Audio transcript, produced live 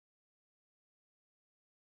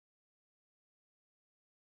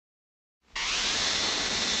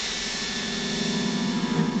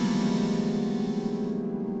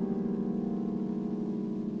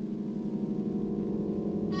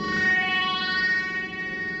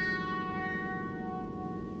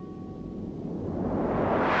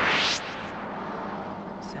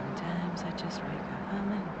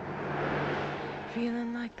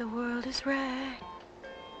like the world is right.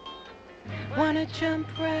 Wanna jump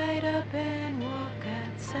right up and walk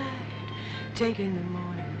outside, taking the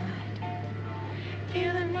morning light.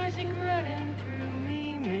 Feel the music running through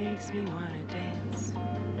me, makes me wanna dance.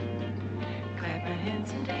 Clap my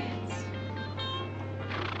hands and dance.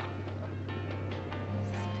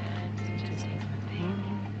 Sometimes it just makes my pain.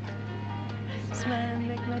 Smile and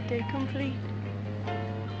make my day complete.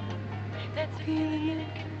 That feeling it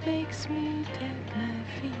makes me tap my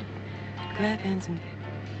feet. Clap hands and dance.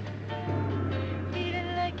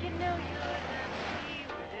 Feeling like you know you're not free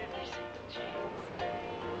with every single chance.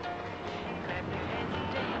 Clap your hands and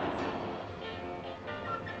dance.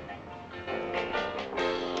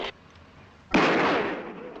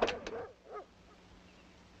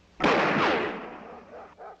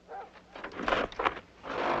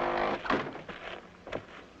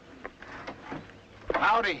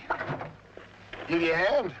 Howdy. Give you a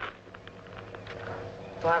hand?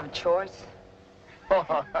 Do I have a choice?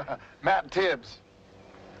 Matt Tibbs.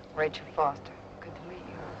 Rachel Foster. Good to meet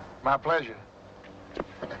you. My pleasure.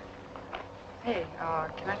 Hey,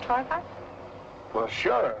 can I try that? Well,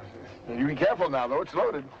 sure. You be careful now, though. It's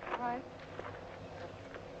loaded. All right.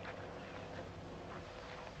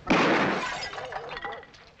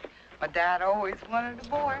 My dad always wanted a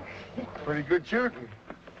boy. Pretty good shooting.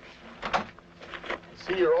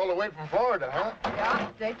 See, you're all the way from Florida, huh? Yeah,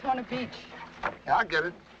 Daytona Beach. Yeah, I get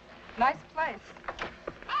it. Nice place.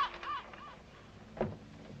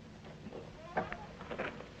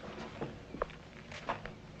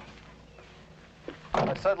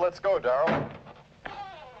 I said let's go, Darryl.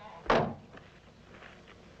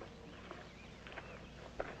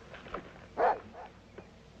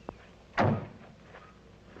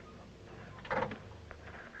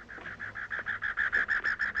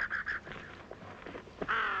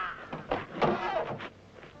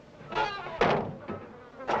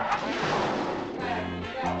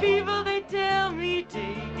 People, they tell me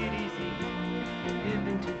take it easy,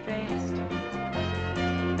 living too fast.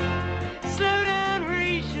 Slow down,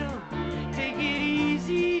 Rachel, take it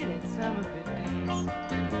easy, let some of it pass.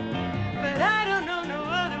 But I don't know no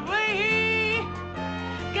other way,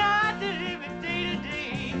 got to live it day to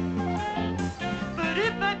day. But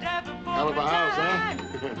if I die before Hell of a house,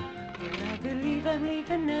 huh? I believe I'm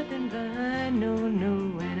leaving nothing behind. No,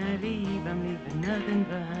 no, when I leave, I'm leaving nothing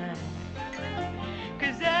behind.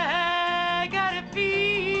 'Cause I got a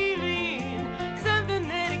feeling, something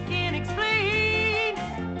that I can't explain,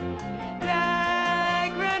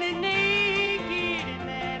 like running naked in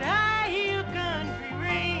that high-heel country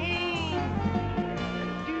rain.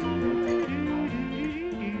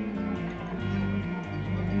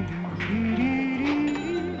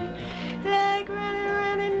 Like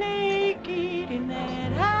running naked in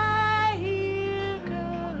that high-heel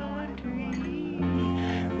country rain.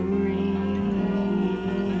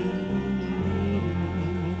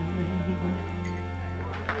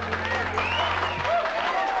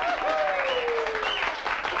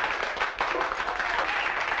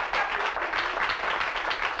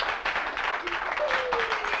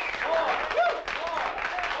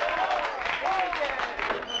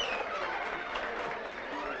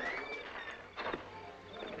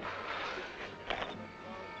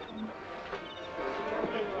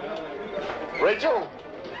 Rachel,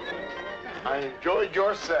 I enjoyed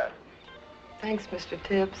your set. Thanks, Mr.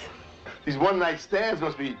 Tibbs. These one-night stands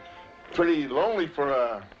must be pretty lonely for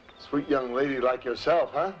a sweet young lady like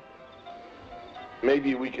yourself, huh?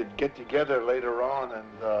 Maybe we could get together later on and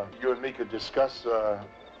you and me could discuss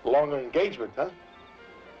longer engagement, huh?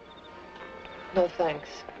 No,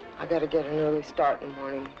 thanks. I gotta get an early start in the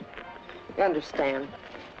morning. You understand?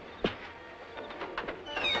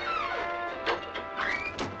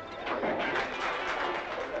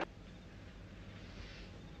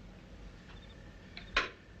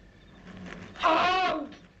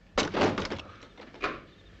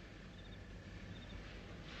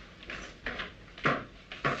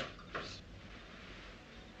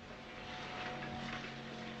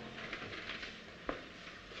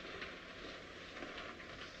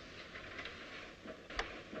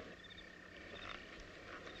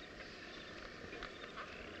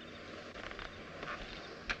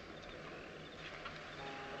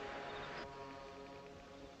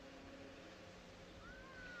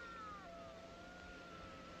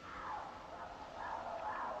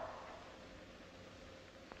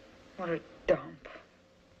 What a dump.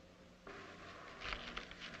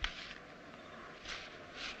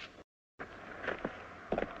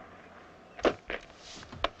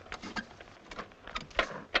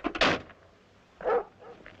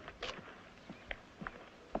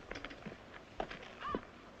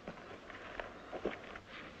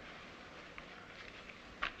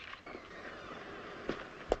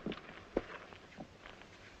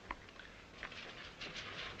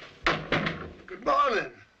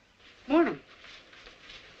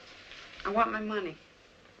 want my money.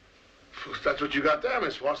 That's what you got there,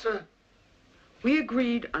 Miss Foster. We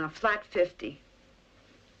agreed on a flat 50.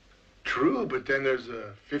 True, but then there's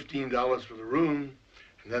 $15 for the room,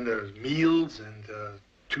 and then there's meals and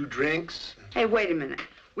 2 drinks. Hey, wait a minute.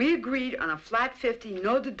 We agreed on a flat 50,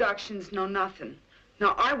 no deductions, no nothing.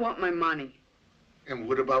 Now, I want my money. And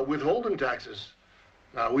what about withholding taxes?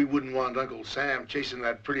 Now, we wouldn't want Uncle Sam chasing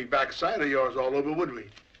that pretty backside of yours all over, would we?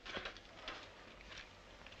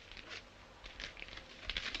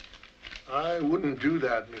 I wouldn't do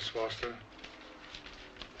that, Miss Foster.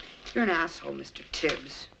 You're an asshole, Mr.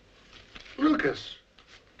 Tibbs. Lucas,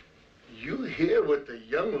 you hear what the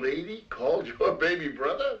young lady called your baby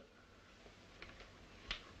brother?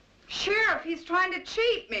 Sheriff, he's trying to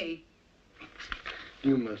cheat me.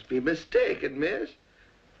 You must be mistaken, miss.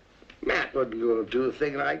 Matt wasn't going to do a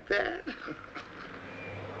thing like that.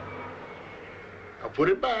 I'll put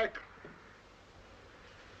it back.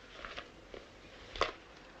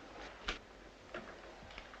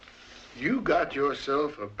 You got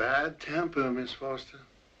yourself a bad temper, Miss Foster.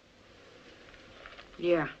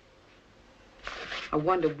 Yeah. I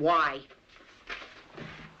wonder why.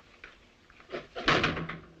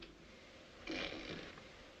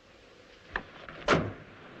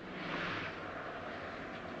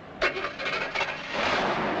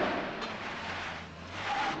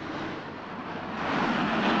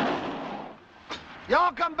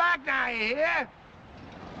 Y'all come back now, you hear?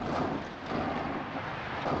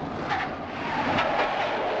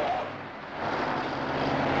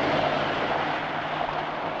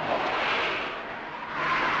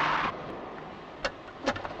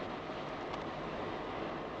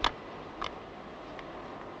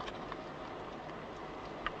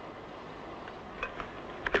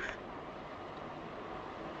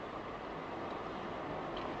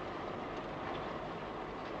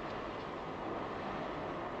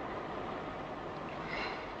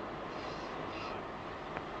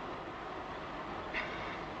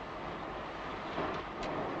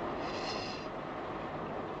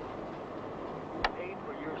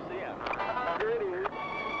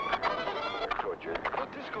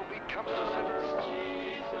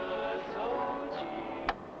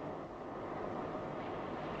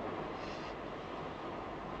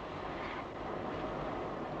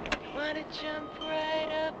 Wanna jump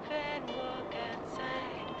right up and walk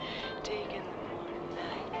outside, taking the morning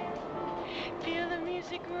light. Feel the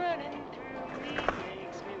music running through me,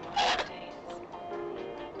 makes me wanna dance.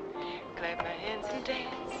 Clap my hands and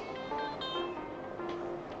dance.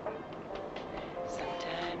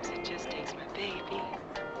 Sometimes it just takes my baby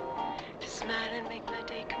to smile and make my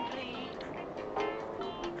day complete.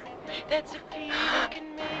 That's a feeling I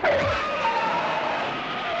can make.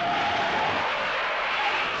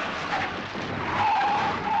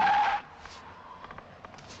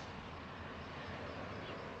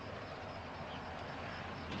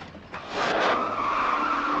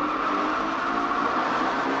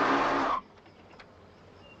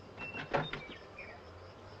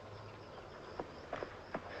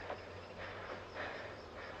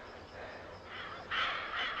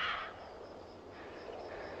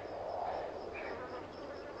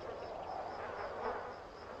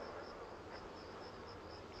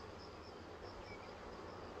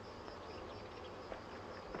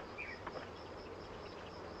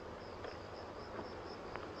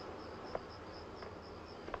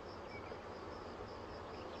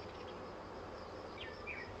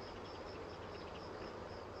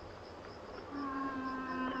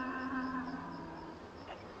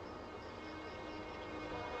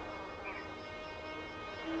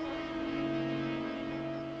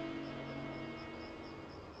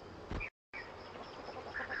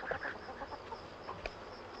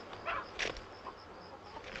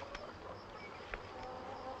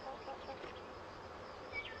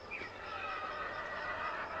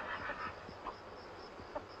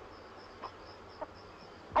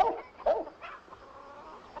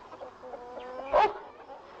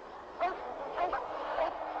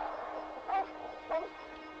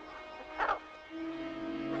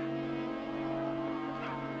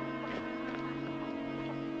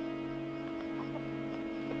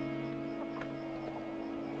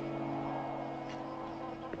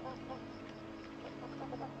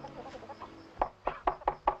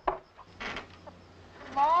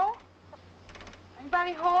 Mo?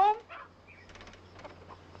 Anybody home?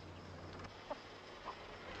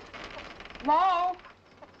 Mo?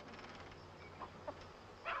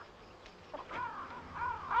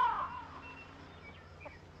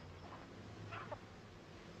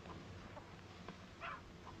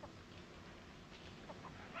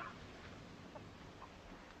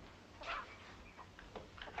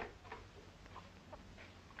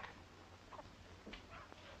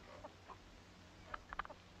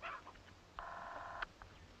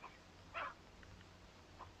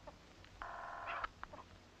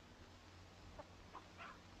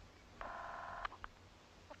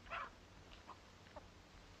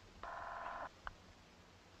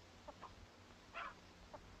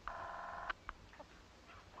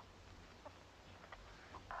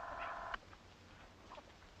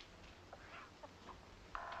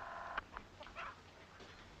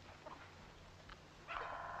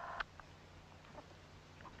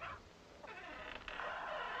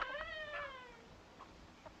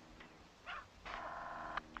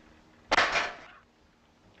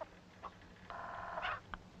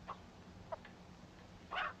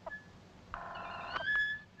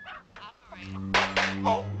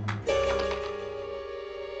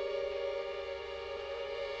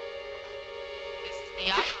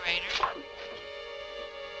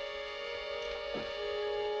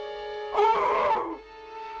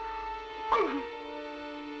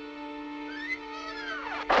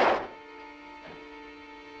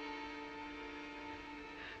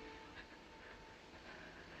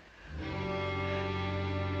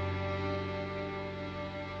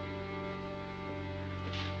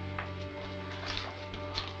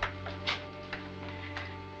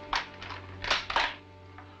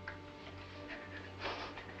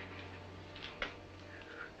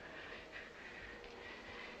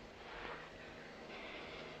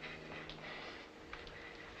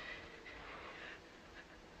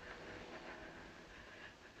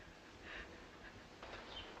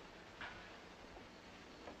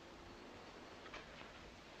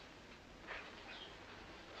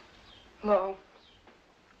 Hello?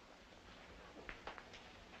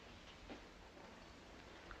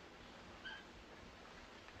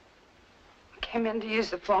 I came in to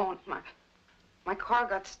use the phone. My car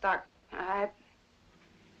got stuck. How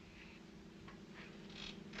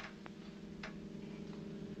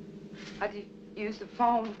do you use the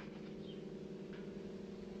phone?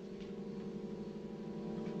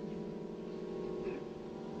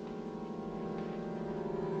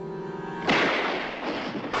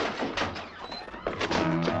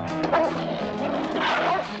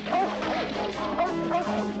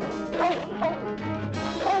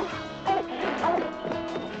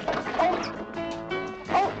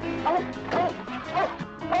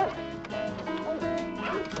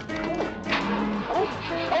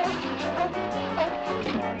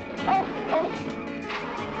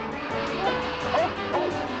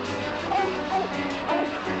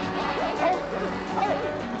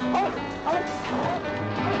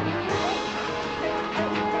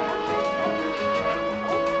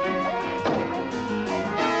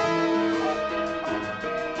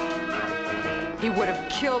 He would have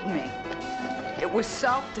killed me. It was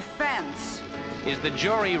self-defense. Is the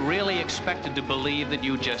jury really expected to believe that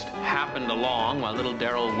you just happened along while little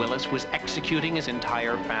Darrell Willis was executing his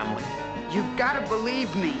entire family? You've got to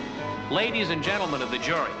believe me. Ladies and gentlemen of the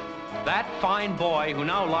jury, that fine boy who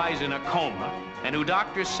now lies in a coma and who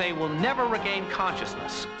doctors say will never regain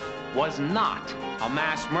consciousness was not a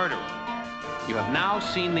mass murderer. You have now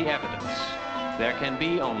seen the evidence. There can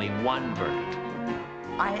be only one verdict.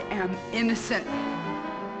 I am innocent.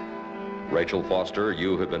 Rachel Foster,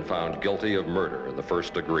 you have been found guilty of murder in the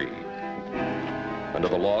first degree. Under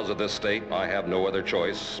the laws of this state, I have no other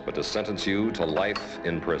choice but to sentence you to life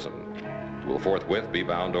in prison. You will forthwith be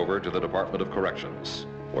bound over to the Department of Corrections,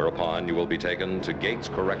 whereupon you will be taken to Gates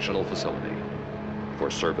Correctional Facility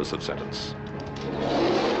for service of sentence.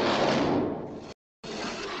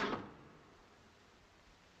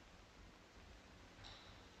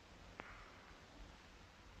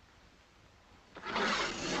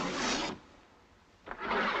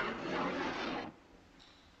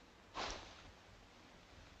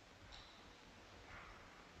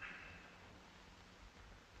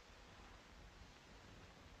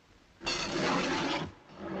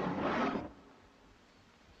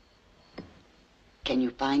 Can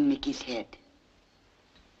you find Mickey's head?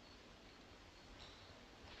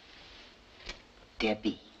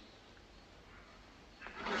 Debbie,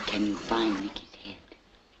 can you find Mickey's head?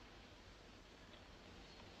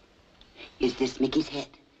 Is this Mickey's head?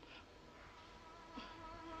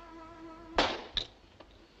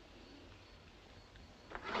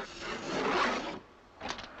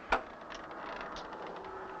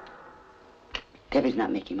 Debbie's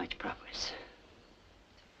not making much progress.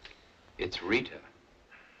 It's Rita.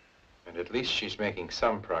 And at least she's making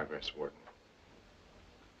some progress, Warden.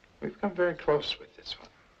 We've come very close with this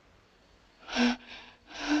one.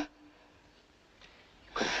 You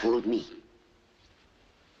could have fooled me.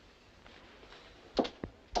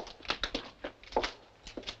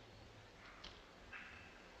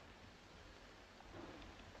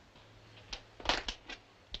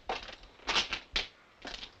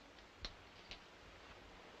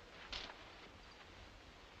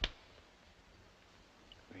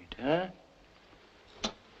 Huh?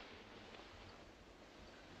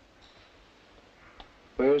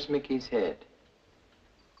 Where's Mickey's head?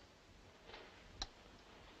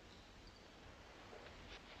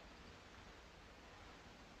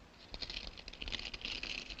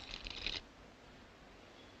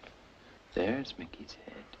 There's Mickey's head.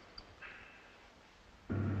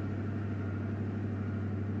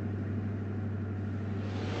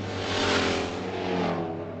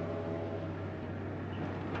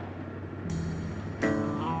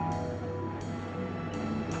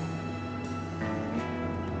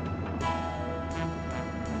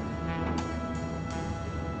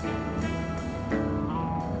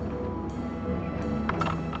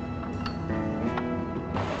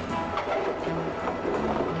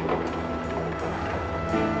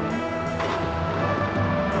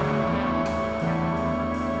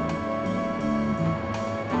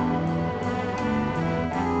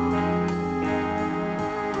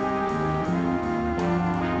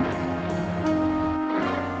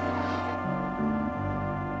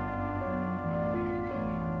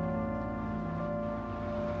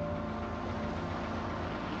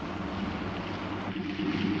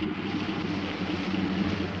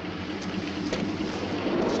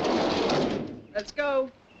 Let's go.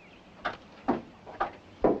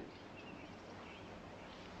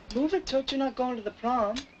 Move it, Toot, you're not going to the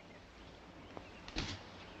prom.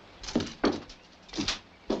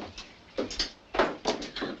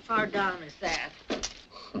 How far down is that?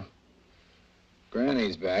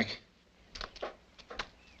 Granny's back.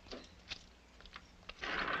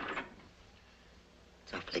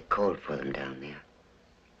 It's awfully cold for them down there.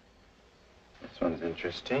 This one's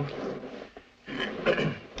interesting.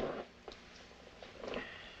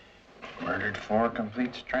 Murdered 4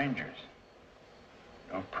 complete strangers.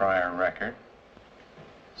 No prior record.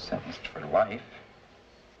 Sentenced for life.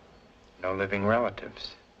 No living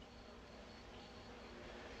relatives.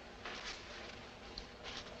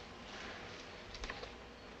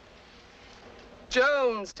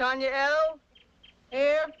 Jones, Tanya L.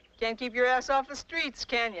 Here. Can't keep your ass off the streets,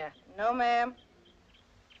 can you? No, ma'am.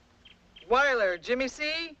 Weiler, Jimmy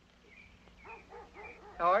C.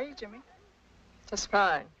 How are you, Jimmy? Just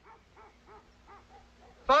fine.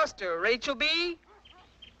 Foster, Rachel B.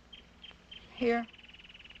 Here.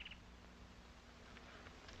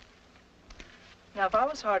 Now, if I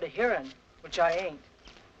was hard of hearing, which I ain't,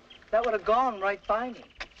 that would have gone right by me.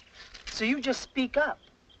 So you just speak up.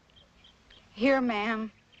 Here,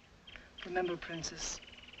 ma'am. Remember, Princess,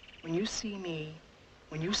 when you see me,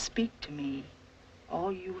 when you speak to me,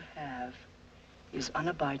 all you have is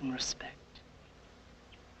unabiding respect.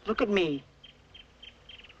 Look at me.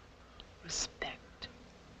 Respect.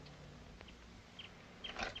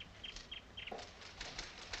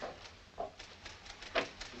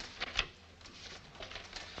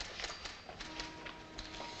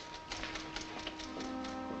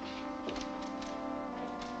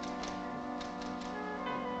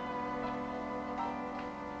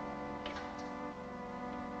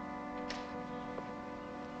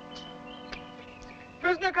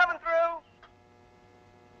 Prisoner coming through.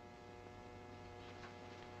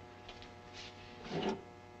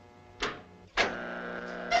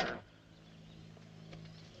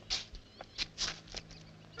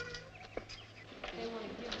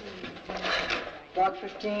 Block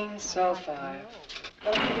 15, cell 5.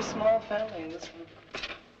 Got a pretty small family in this room.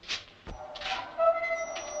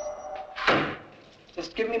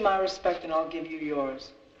 Just give me my respect and I'll give you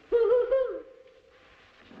yours.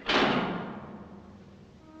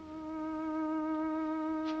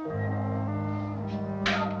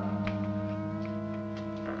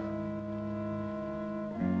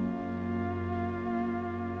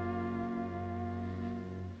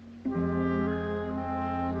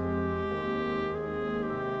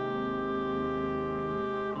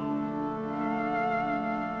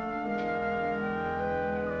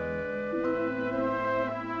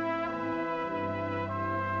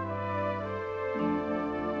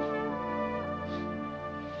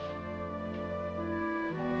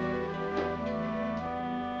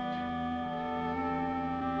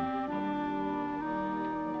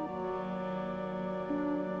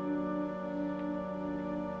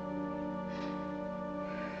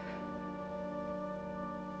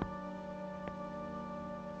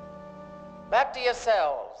 Back to your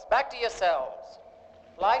cells. Back to your cells.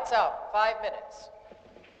 Lights out. 5 minutes.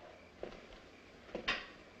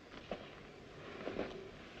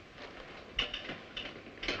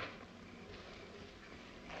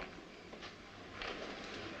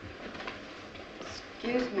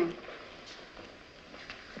 Excuse me.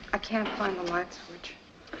 I can't find the light switch.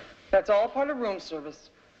 That's all part of room service.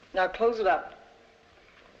 Now close it up.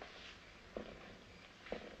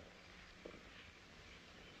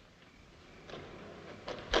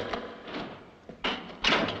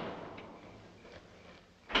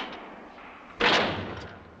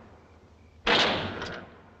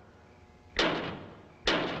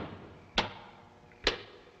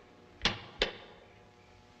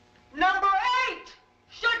 Number 8!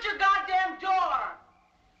 Shut your goddamn door!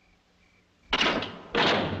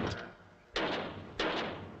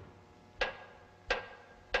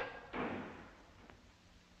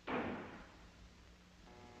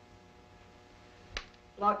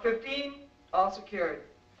 Block 15, all secured.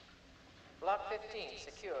 Block 15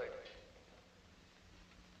 secured.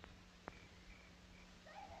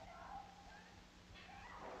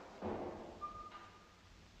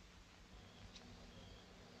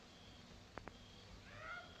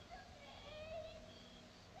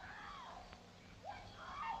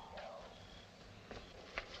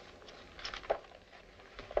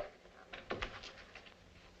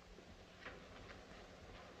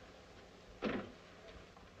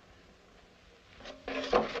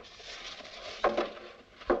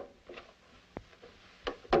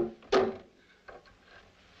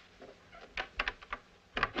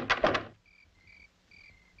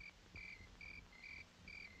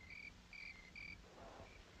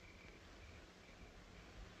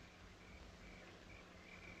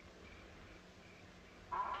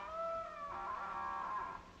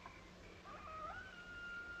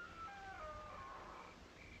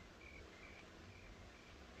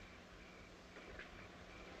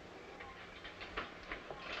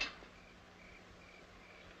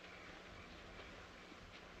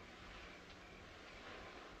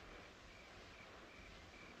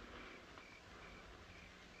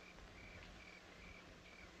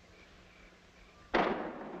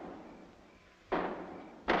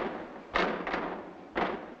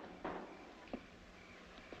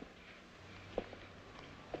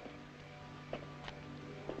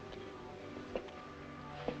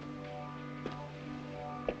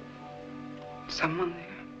 Someone there.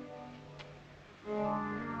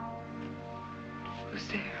 Who's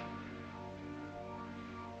there?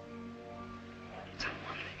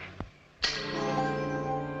 Someone there.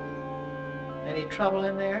 Any trouble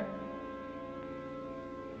in there?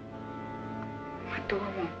 My door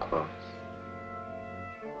won't close.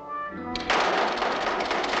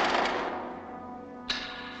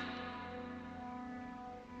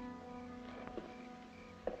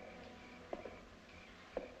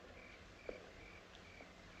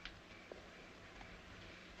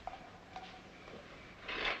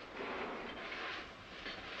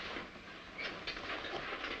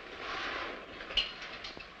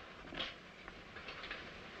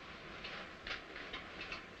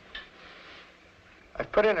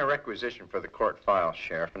 I've put in a requisition for the court file,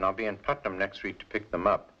 Sheriff, and I'll be in Putnam next week to pick them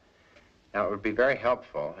up. Now, it would be very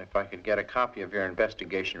helpful if I could get a copy of your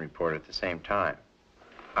investigation report at the same time.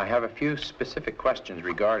 I have a few specific questions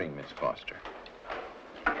regarding Miss Foster.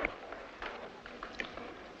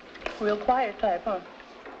 Real quiet type, huh?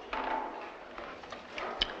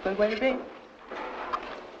 Good way to be.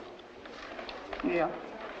 Yeah.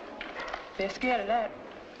 They're scared of that.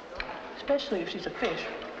 Especially if she's a fish.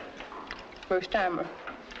 First timer.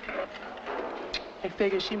 They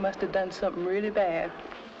figure she must have done something really bad.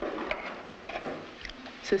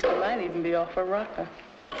 Sister might even be off her rocker.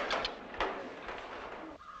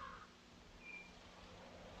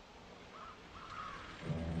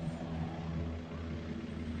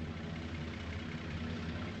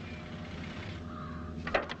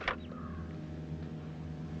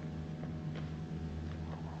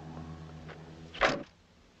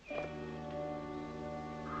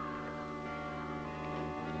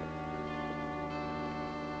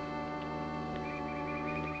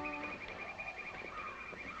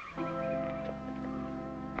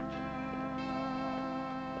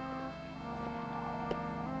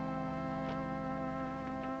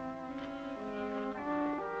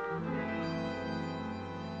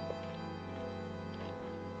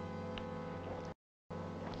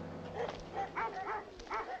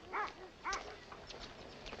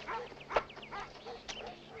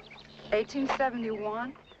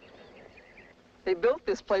 $1871? They built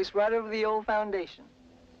this place right over the old foundation.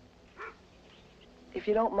 If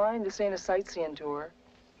you don't mind, this ain't a sightseeing tour.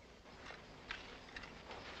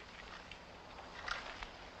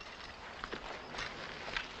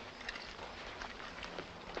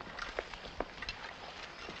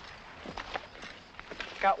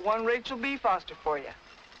 Got one Rachel B. Foster for you.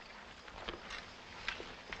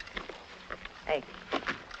 Hey.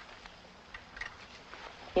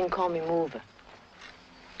 You can call me Mover.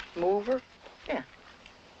 Mover? Yeah.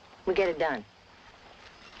 We get it done.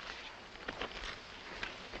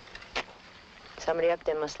 Somebody up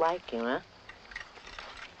there must like you, huh?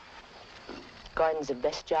 Garden's the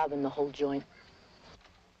best job in the whole joint.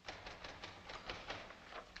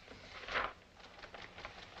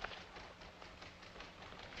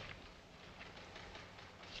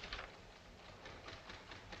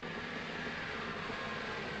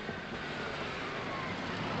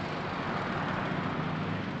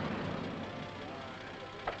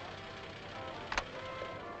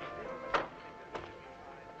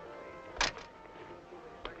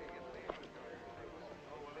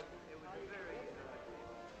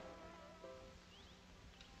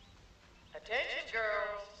 Attention,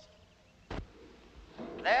 girls.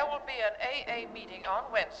 There will be an AA meeting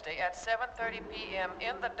on Wednesday at 7:30 p.m.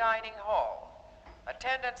 in the dining hall.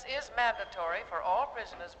 Attendance is mandatory for all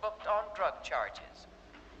prisoners booked on drug charges.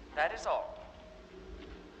 That is all.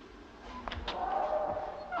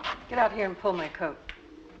 Get out here and pull my coat.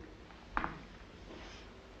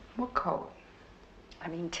 What coat? I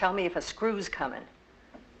mean, tell me if a screw's coming.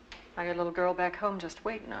 I got a little girl back home just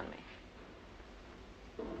waiting on me.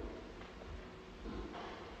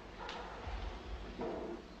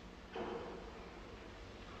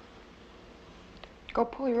 Go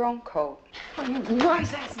pull your own coat. Oh, you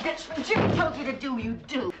wise-ass bitch. When Jimmy tells you to do, you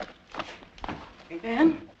do. Hey,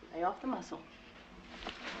 Ben, lay off the muscle.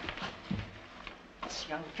 This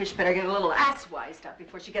young fish better get a little ass-wised up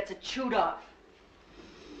before she gets it chewed off.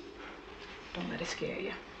 Don't let it scare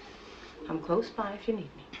you. I'm close by if you need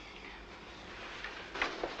me.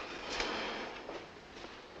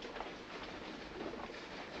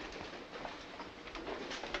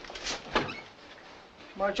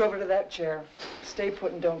 March over to that chair. Stay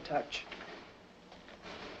put and don't touch.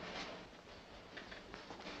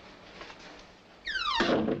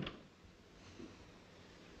 Attention,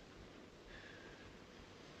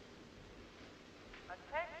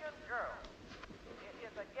 girls. It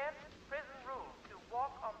is against prison rules to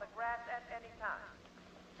walk on the grass at any time.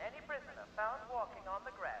 Any prisoner found walking on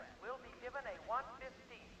the grass will be given a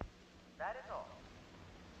That is all.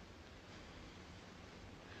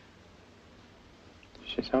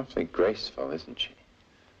 She's awfully graceful, isn't she?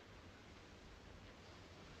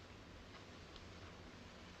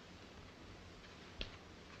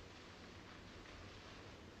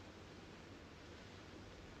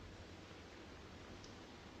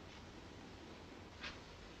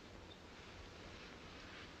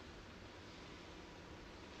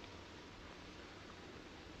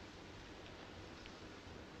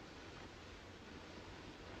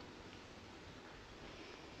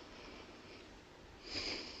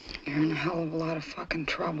 You're in a hell of a lot of fucking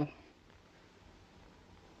trouble.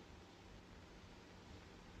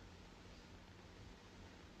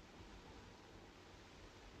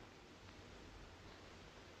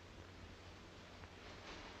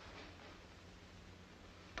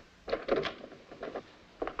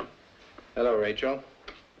 Hello, Rachel.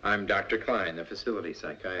 I'm Dr. Kline, the facility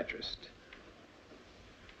psychiatrist.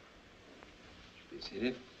 Be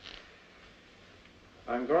seated.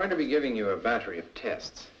 I'm going to be giving you a battery of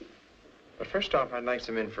tests. But first off, I'd like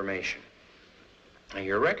some information. Now,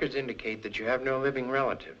 your records indicate that you have no living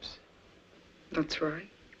relatives. That's right.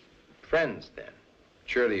 Friends, then.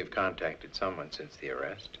 Surely you've contacted someone since the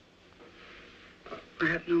arrest. I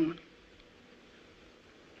have no one.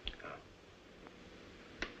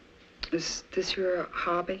 Is this your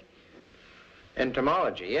hobby?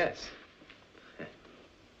 Entomology, yes.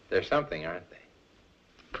 They're something, aren't they?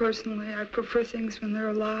 Personally, I prefer things when they're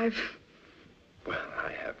alive. Well,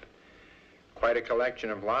 I have quite a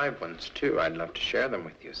collection of live ones, too. I'd love to share them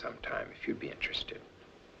with you sometime, if you'd be interested.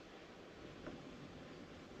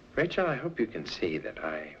 Rachel, I hope you can see that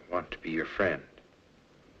I want to be your friend.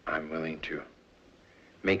 I'm willing to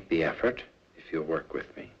make the effort if you'll work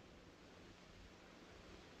with me.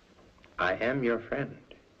 I am your friend.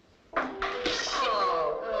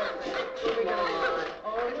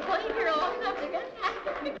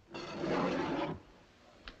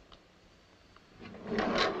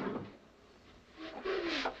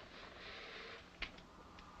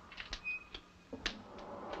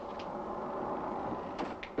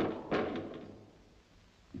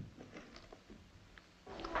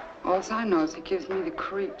 All I know is he gives me the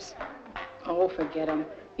creeps. Oh, forget him.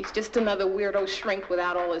 He's just another weirdo shrink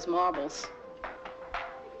without all his marbles.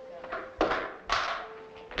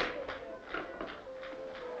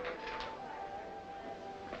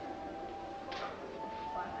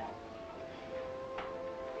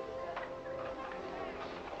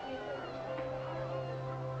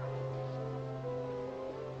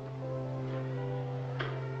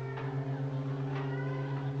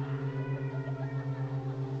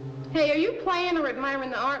 Hey, are you playing or admiring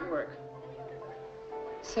the artwork?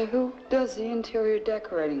 Say, who does the interior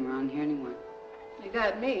decorating around here anyway? You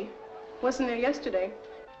got me. Wasn't there yesterday.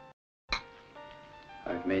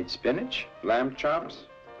 I've made spinach, lamb chops,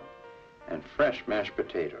 and fresh mashed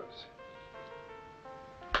potatoes.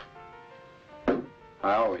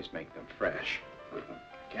 I always make them fresh. I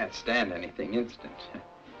can't stand anything instant.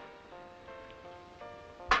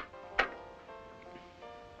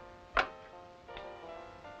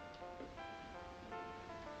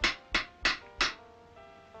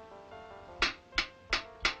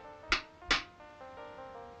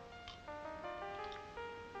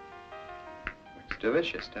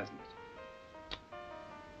 Delicious, doesn't it?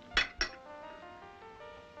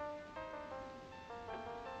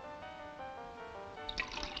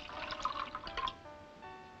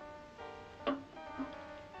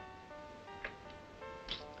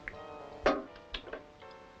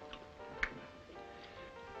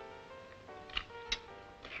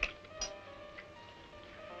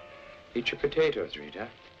 Eat your potatoes, Rita.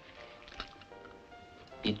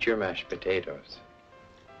 Eat your mashed potatoes.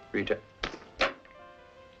 Rita.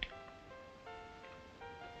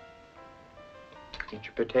 Eat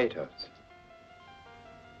your potatoes.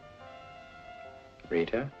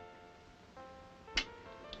 Rita.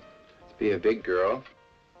 Let's be a big girl.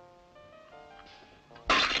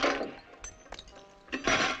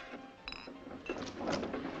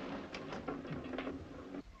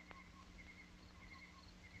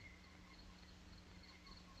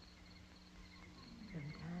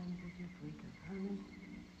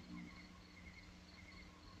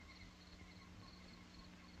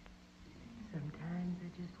 Sometimes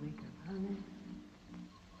I just wake up humming.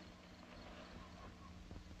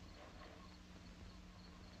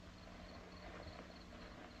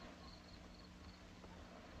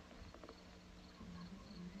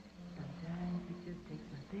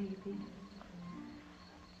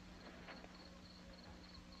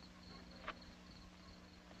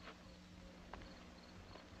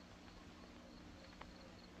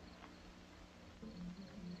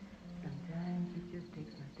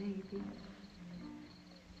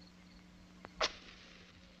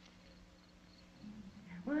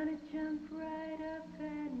 jump right up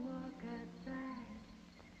and walk outside.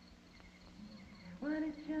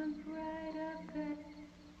 Wanna jump right up and...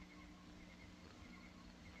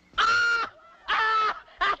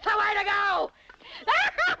 That's the way to go!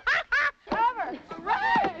 Cover!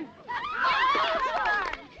 Hooray!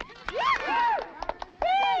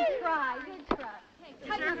 Good try, good try.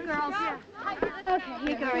 Tighten up, girls. Yeah. Okay, here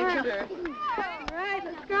you go, Rachel. All right,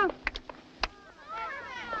 let's go.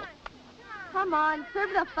 Come on, serve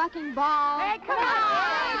the fucking ball. Hey, come on!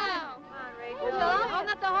 Come on, Rachel. Oh,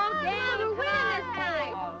 not the whole game. We're winning this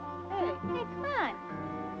time. Hey, come on.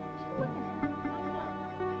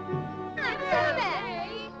 Serve it.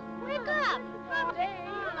 Wake up. Come on.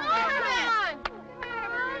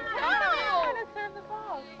 Serve the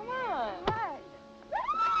ball. Come on.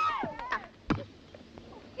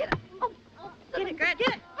 Get it. Oh, get it, Grant. Get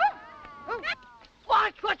it.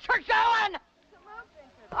 Watch what you're doing.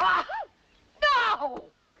 No!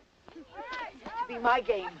 Used to be my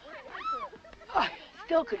game. I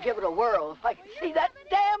still could give it a whirl if I could see that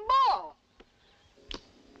damn ball.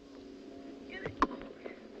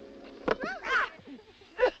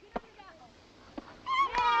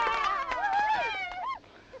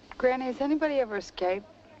 Granny, has anybody ever escaped?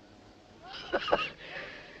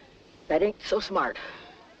 That ain't so smart.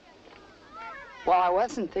 Well, I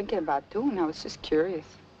wasn't thinking about doing it. I was just curious.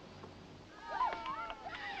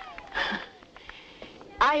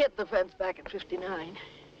 I hit the fence back in '59.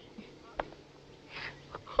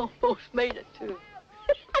 Almost made it, too.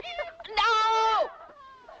 No!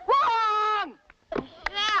 Wrong!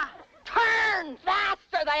 Yeah! Turn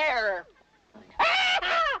faster there!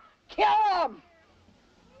 Kill him!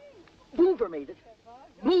 Mover made it.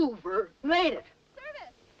 Mover made it.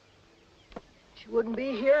 She wouldn't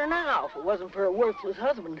be here now if it wasn't for her worthless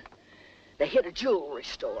husband. They hit a jewelry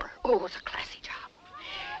store. Oh, it was a classy job.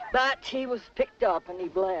 But he was picked up and he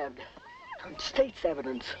bled. On state's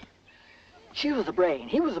evidence. She was the brain.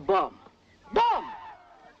 He was a bum. Bum!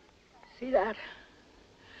 See that?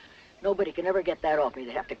 Nobody can ever get that off me.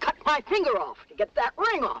 They have to cut my finger off to get that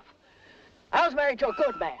ring off. I was married to a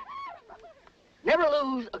good man. Never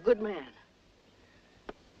lose a good man.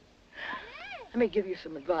 Let me give you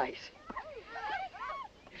some advice.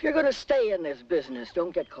 If you're going to stay in this business,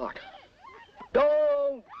 don't get caught.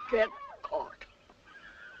 Don't get caught.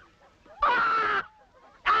 That's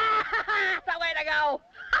the way to go.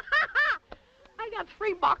 I got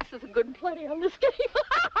 3 boxes of good and plenty on this game.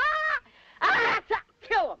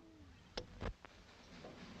 Kill him.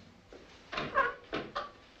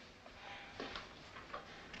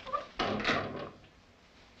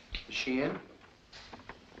 Is she in?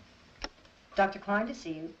 Dr. Kline to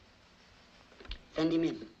see you. Send him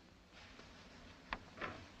in.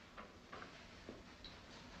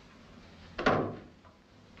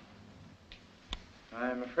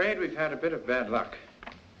 I'm afraid we've had a bit of bad luck.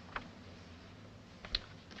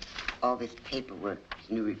 All this paperwork, these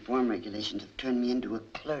new reform regulations have turned me into a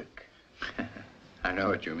clerk. I know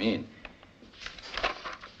what you mean.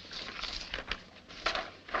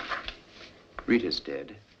 Rita's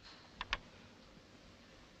dead.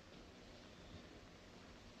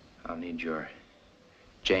 I'll need your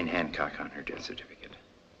Jane Hancock on her death certificate.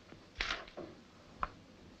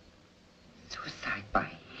 Suicide by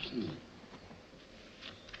hanging.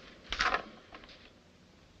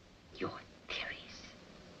 Your theories.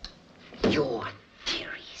 Your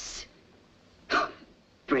theories.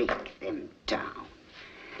 Break them down.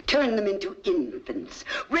 Turn them into infants.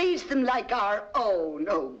 Raise them like our own.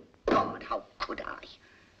 Oh, God, how could I?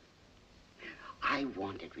 I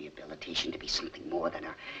wanted rehabilitation to be something more than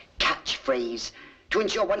a catchphrase, to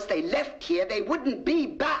ensure once they left here, they wouldn't be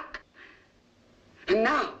back. And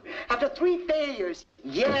now, after 3 failures,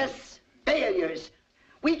 yes, failures,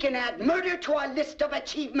 we can add murder to our list of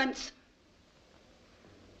achievements.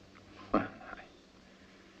 Well,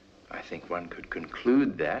 I think one could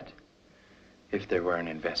conclude that if there were an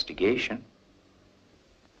investigation.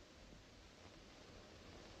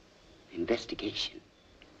 Investigation?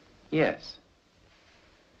 Yes.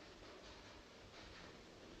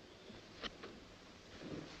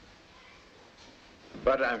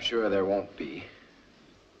 But I'm sure there won't be.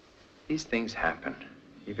 These things happen,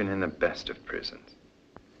 even in the best of prisons.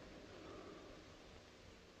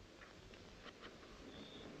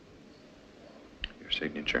 Your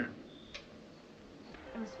signature?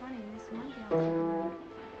 It was funny, this one gal,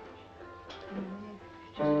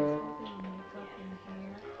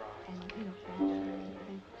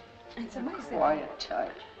 and somebody said, Quiet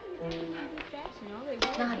type.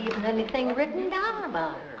 Not even anything written down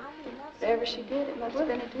about her. Whatever she did, it must have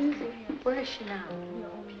been a doozy. Where is she now?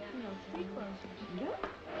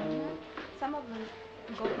 Some of them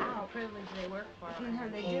go out. The privilege they work for.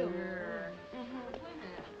 They do.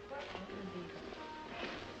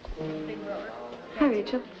 Hi,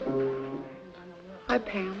 Rachel. Hi,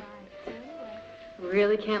 Pam.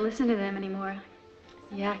 Really can't listen to them anymore.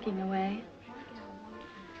 Yakking away.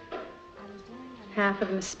 Half of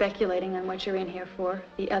them speculating on what you're in here for,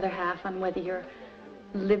 the other half on whether you're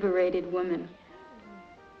a liberated woman.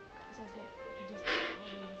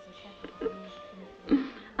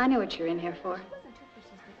 I know what you're in here for.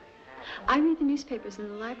 I read the newspapers in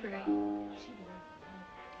the library.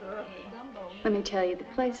 Let me tell you, the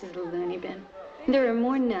place is a loony bin. There are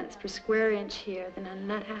more nuts per square inch here than a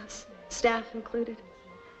nut house, staff included.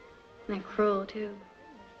 And they're cruel, too.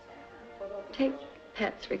 Take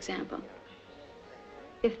pets, for example.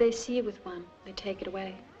 If they see you with one, they take it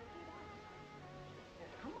away.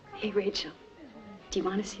 Hey, Rachel, do you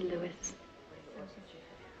want to see Louis?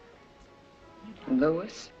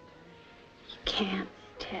 Louis? You can't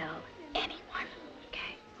tell anyone,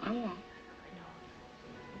 okay? I won't.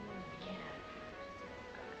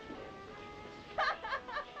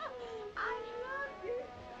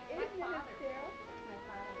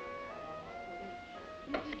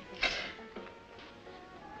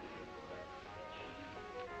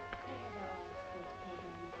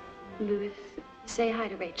 Louis, say hi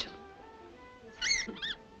to Rachel.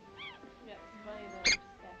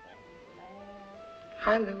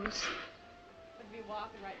 Hi, Louis.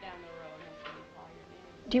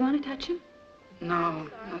 Do you want to touch him? No,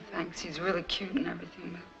 no thanks. He's really cute and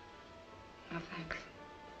everything, but no thanks.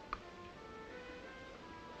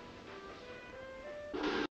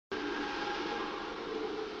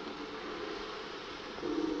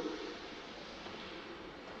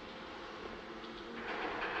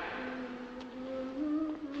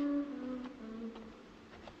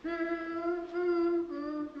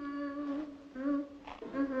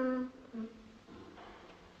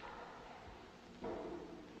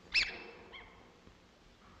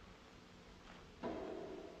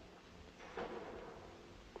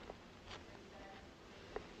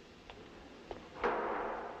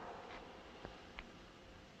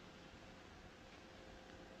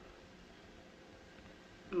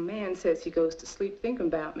 A man says he goes to sleep thinking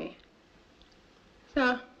about me.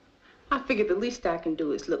 So, I figured the least I can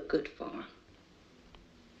do is look good for him.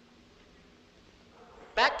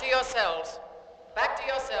 Back to your cells. Back to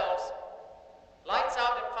your cells. Lights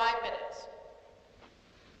out in 5 minutes.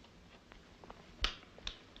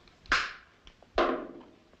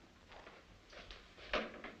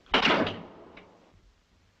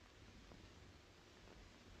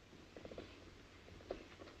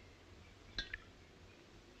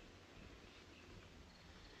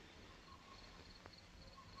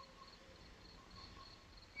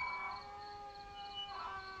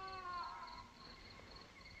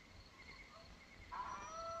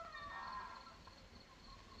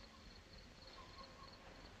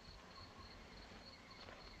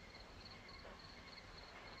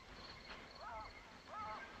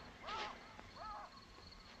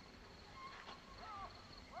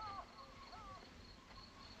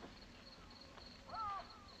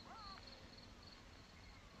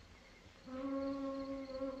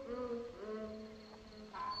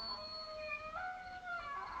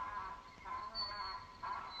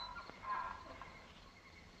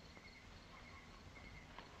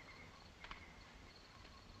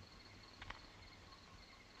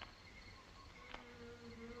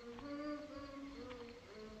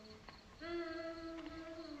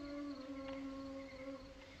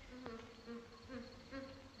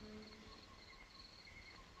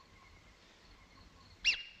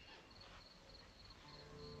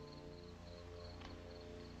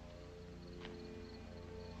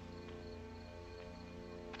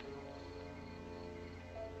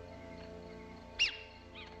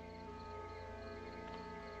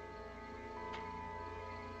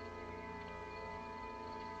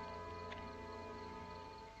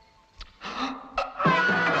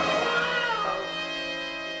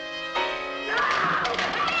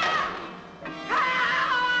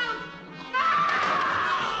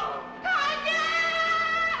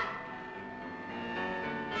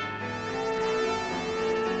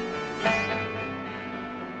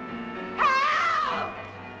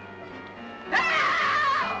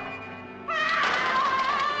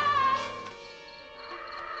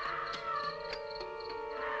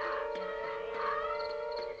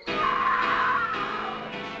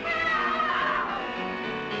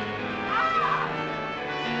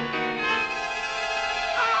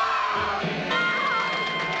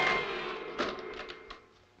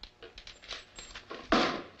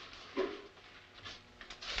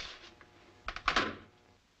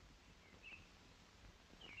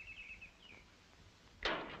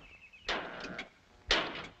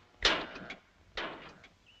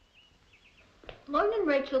 Morning,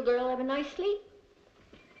 Rachel girl. Have a nice sleep?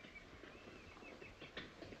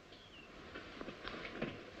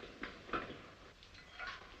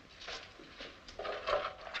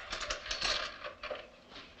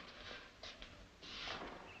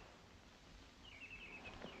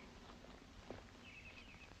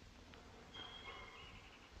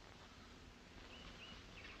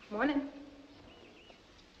 Morning.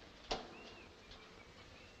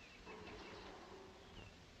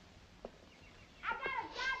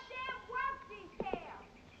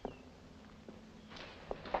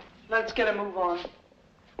 Let's get a move on.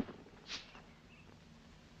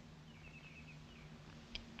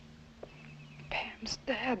 Pam's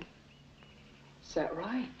dead. Is that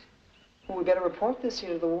right? Well, we better report this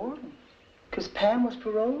here to the warden. Because Pam was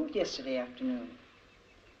paroled yesterday afternoon.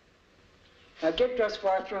 Now get dressed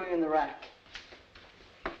before I throw you in the rack.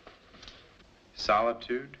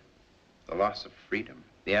 Solitude, the loss of freedom,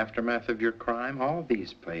 the aftermath of your crime, all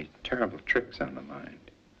these play terrible tricks on the mind.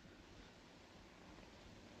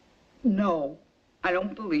 No, I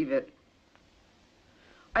don't believe it.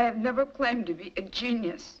 I have never claimed to be a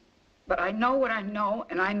genius, but I know what I know,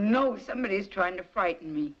 and I know somebody's trying to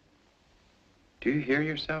frighten me. Do you hear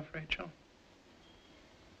yourself, Rachel?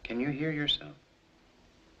 Can you hear yourself?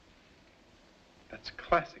 That's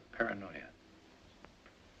classic paranoia.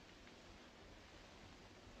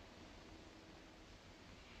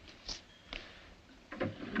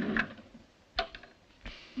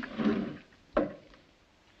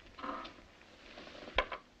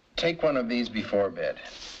 Take one of these before bed.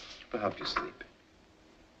 It will help you sleep.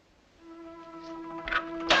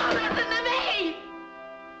 Don't listen to me!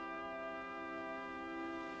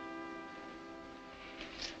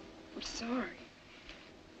 I'm sorry.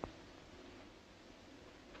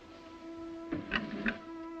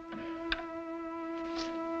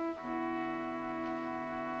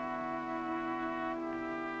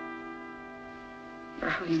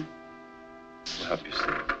 Darling. It will help you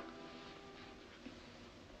sleep.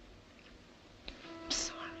 I'm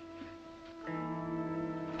sorry.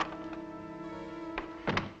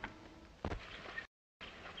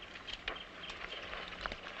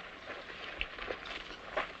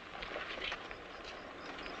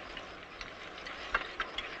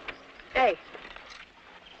 Hey.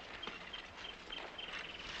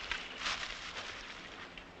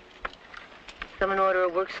 Someone order a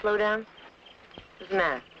work slowdown? What's the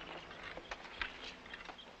matter?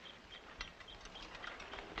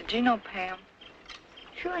 Did you know Pam?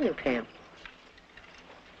 Sure I knew Pam.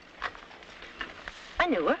 I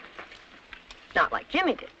knew her. Not like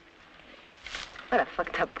Jimmy did. What a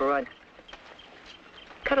fucked up broad.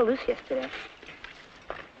 Cut her loose yesterday.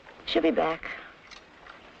 She'll be back.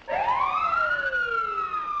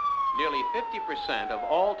 Nearly 50% of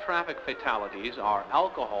all traffic fatalities are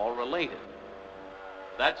alcohol-related.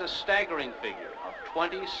 That's a staggering figure of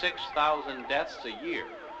 26,000 deaths a year.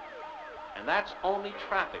 And that's only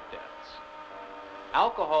traffic deaths.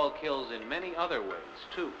 Alcohol kills in many other ways,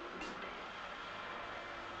 too.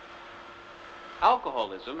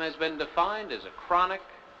 Alcoholism has been defined as a chronic,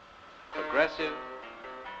 progressive,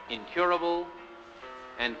 incurable,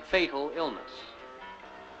 and fatal illness.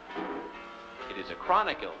 It is a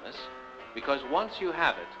chronic illness because once you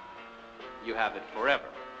have it forever.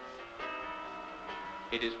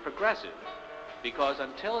 It is progressive because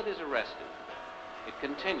until it is arrested, it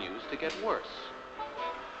continues to get worse.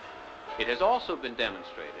 It has also been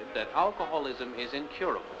demonstrated that alcoholism is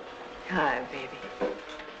incurable. Hi, baby.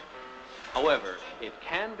 However, it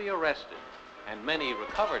can be arrested, and many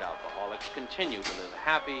recovered alcoholics continue to live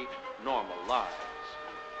happy, normal lives.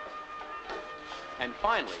 And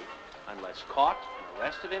finally, unless caught and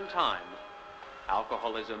arrested in time,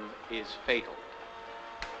 alcoholism is fatal.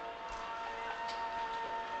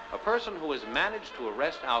 A person who has managed to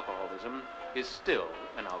arrest alcoholism is still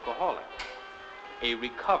an alcoholic, a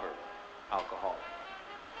recovered alcoholic.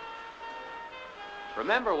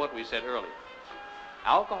 Remember what we said earlier.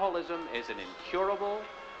 Alcoholism is an incurable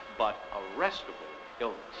but arrestable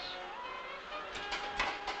illness.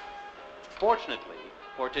 Fortunately,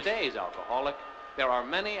 for today's alcoholic, there are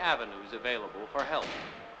many avenues available for help.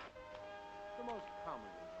 The most commonly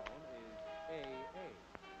known is AA,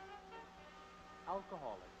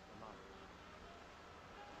 Alcoholics Anonymous.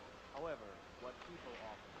 However, what people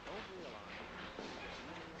often don't realize is that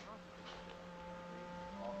many hospitals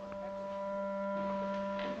offer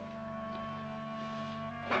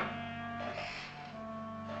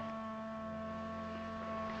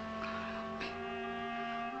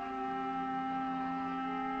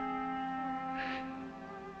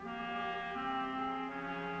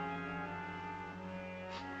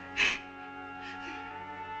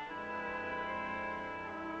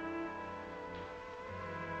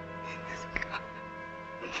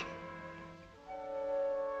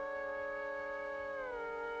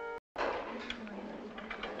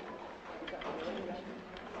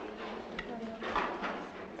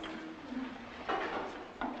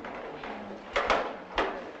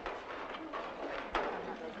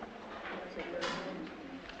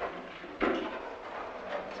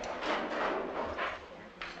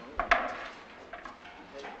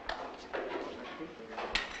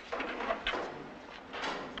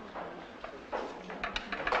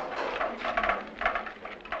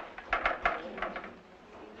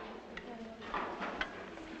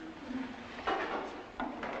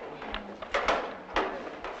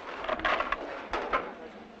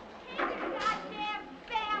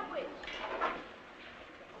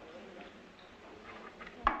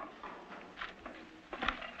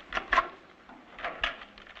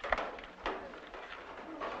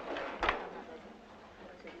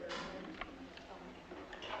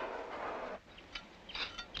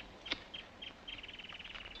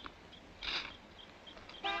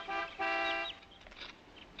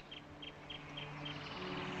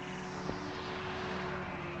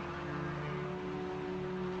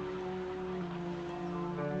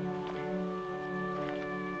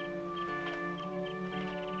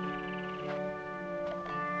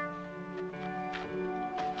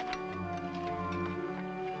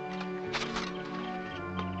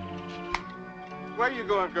where you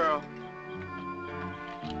going, girl?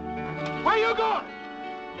 Where you going?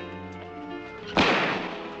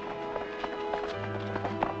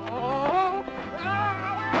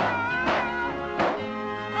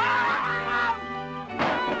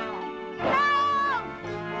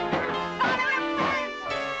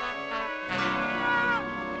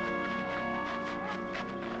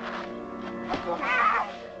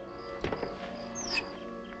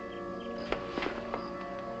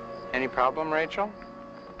 Any problem, Rachel?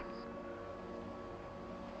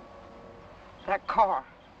 That car.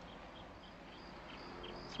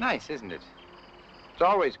 It's nice, isn't it? It's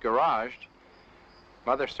always garaged.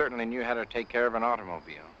 Mother certainly knew how to take care of an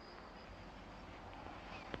automobile.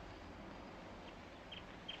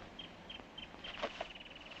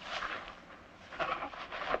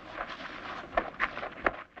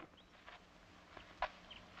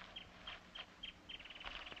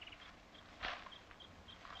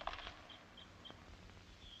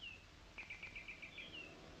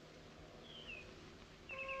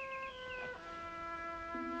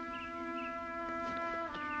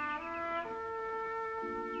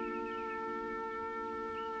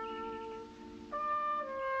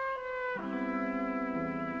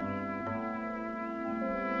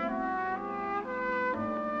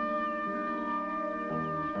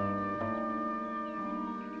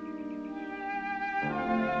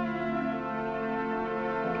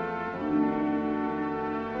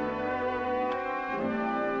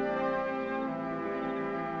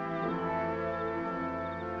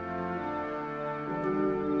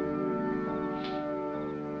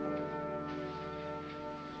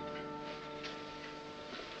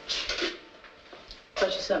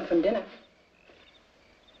 Got you something from dinner.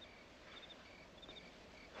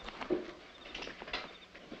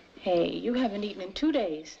 Hey, you haven't eaten in 2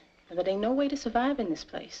 days, and there ain't no way to survive in this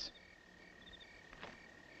place.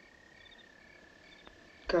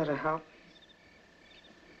 Gotta help.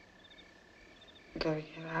 Gotta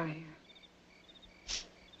get out of here.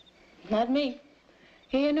 Not me.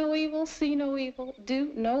 Hear no evil, see no evil,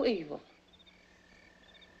 do no evil.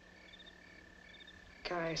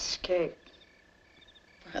 Gotta escape.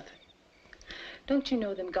 Mother, don't you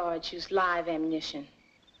know them guards use live ammunition?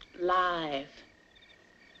 Live.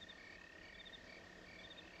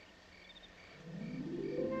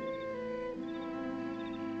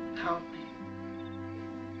 Help me.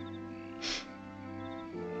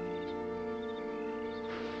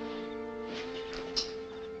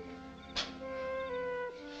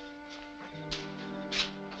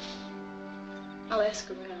 I'll ask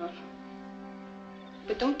around.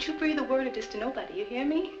 But don't you breathe a word of this to nobody, you hear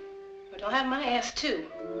me? Or don't have my ass too.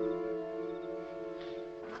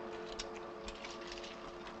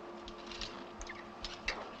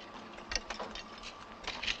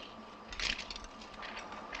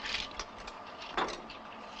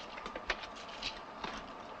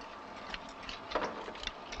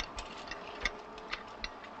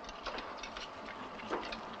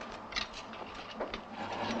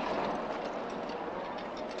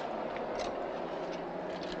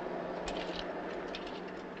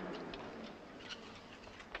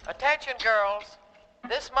 Attention, girls.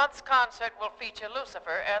 This month's concert will feature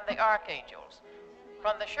Lucifer and the Archangels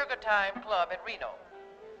from the Sugar Time Club in Reno.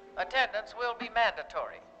 Attendance will be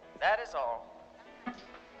mandatory. That is all.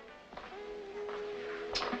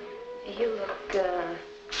 You look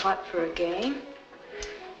hot for a game.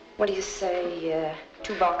 What do you say,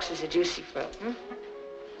 2 boxes of Juicy Fruit, hmm?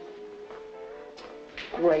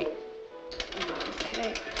 Great.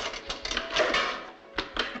 Okay.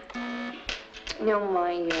 You know,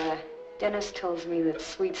 my dentist tells me that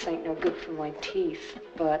sweets ain't no good for my teeth,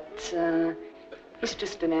 but he's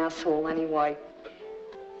just an asshole anyway.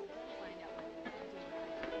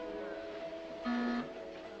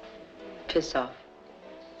 Piss off.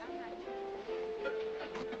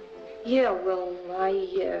 Yeah, well,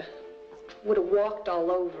 I would have walked all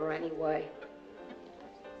over anyway.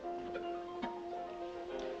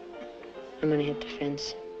 I'm gonna hit the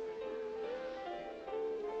fence.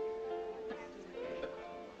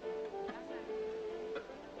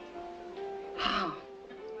 How?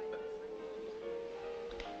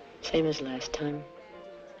 Same as last time.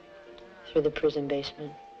 Through the prison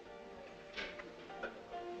basement.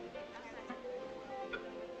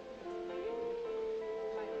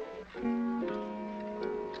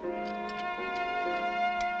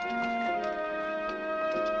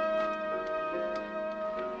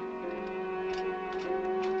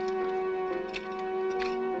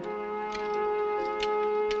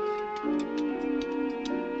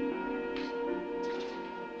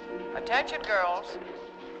 Attention, girls.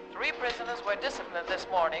 3 prisoners were disciplined this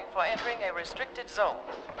morning for entering a restricted zone.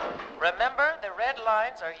 Remember, the red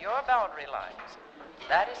lines are your boundary lines.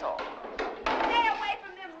 That is all. Stay away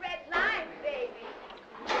from them red lines, baby.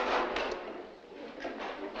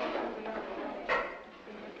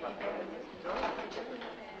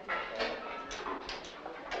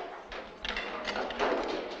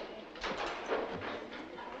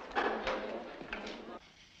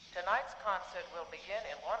 Tonight's concert will begin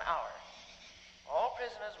in 1 hour. All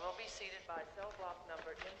prisoners will be seated by cell block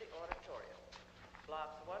number in the auditorium.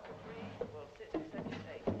 Blocks 1 to 3 will sit in section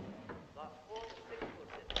 8. Blocks 4 to 6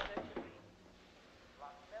 will sit in section B.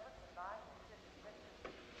 Blocks 7 to 9 will sit in section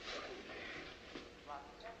C.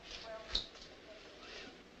 Blocks 10 to 12 will sit in section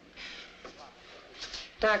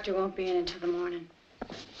D. Doctor won't be in until the morning.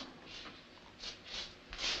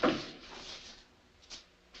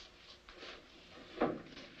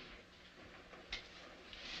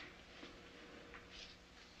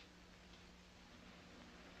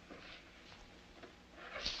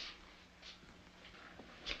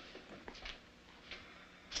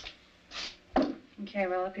 Okay,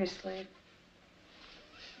 roll up your sleeve.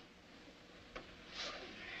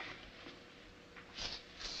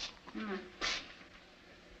 Come on.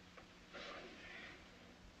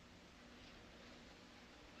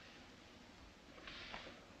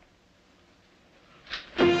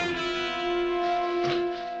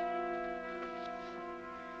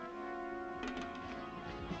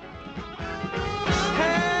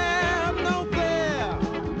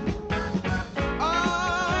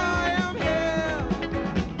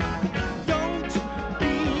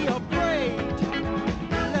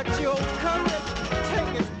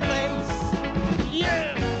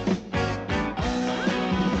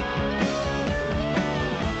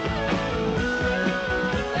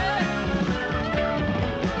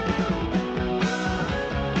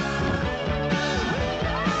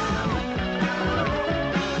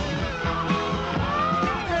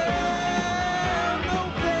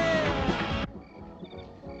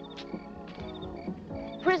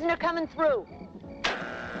 Prisoner coming through.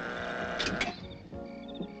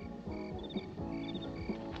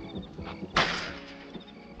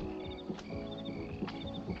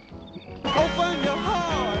 Open your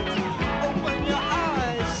heart, open your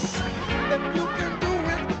eyes. If you can do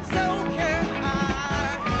it, so can I.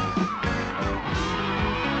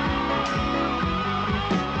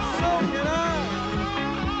 So can I.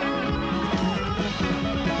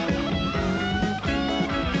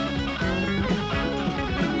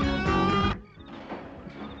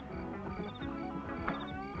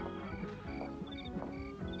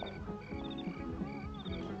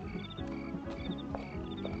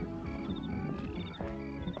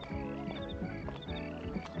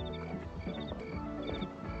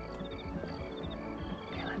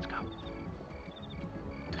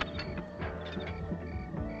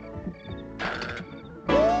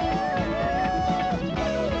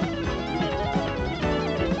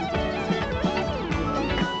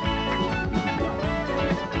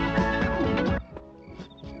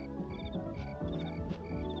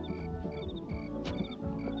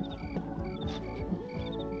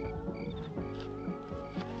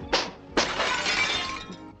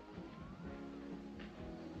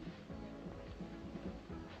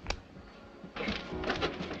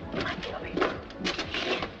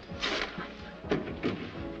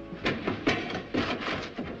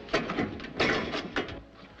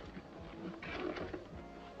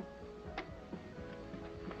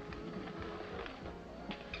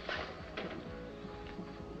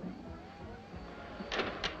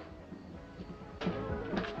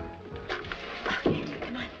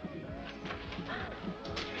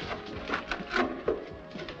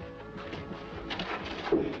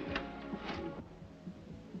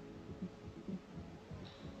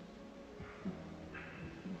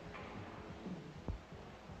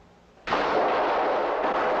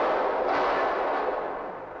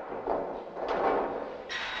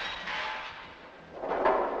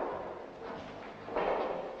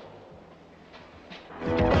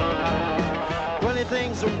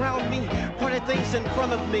 Things around me, funny things in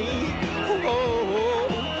front of me.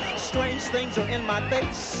 Oh, strange things are in my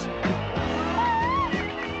face.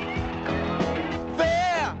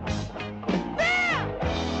 There! There!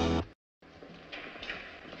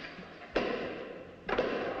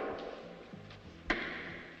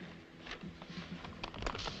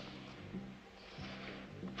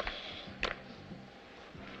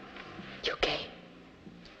 You okay?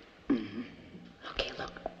 Mm-hmm. Okay,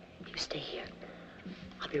 look, you stay here.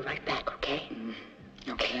 I'll be right back, okay?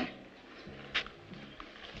 Okay.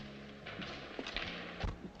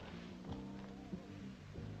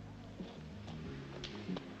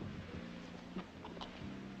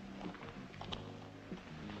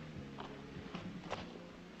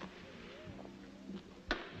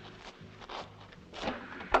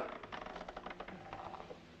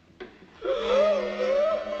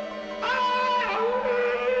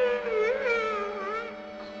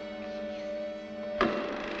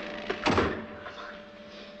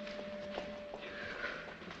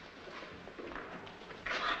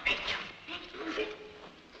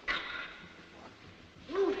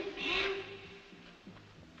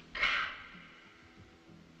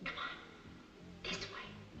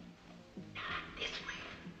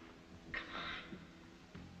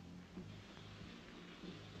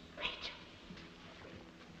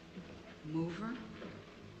 Mover?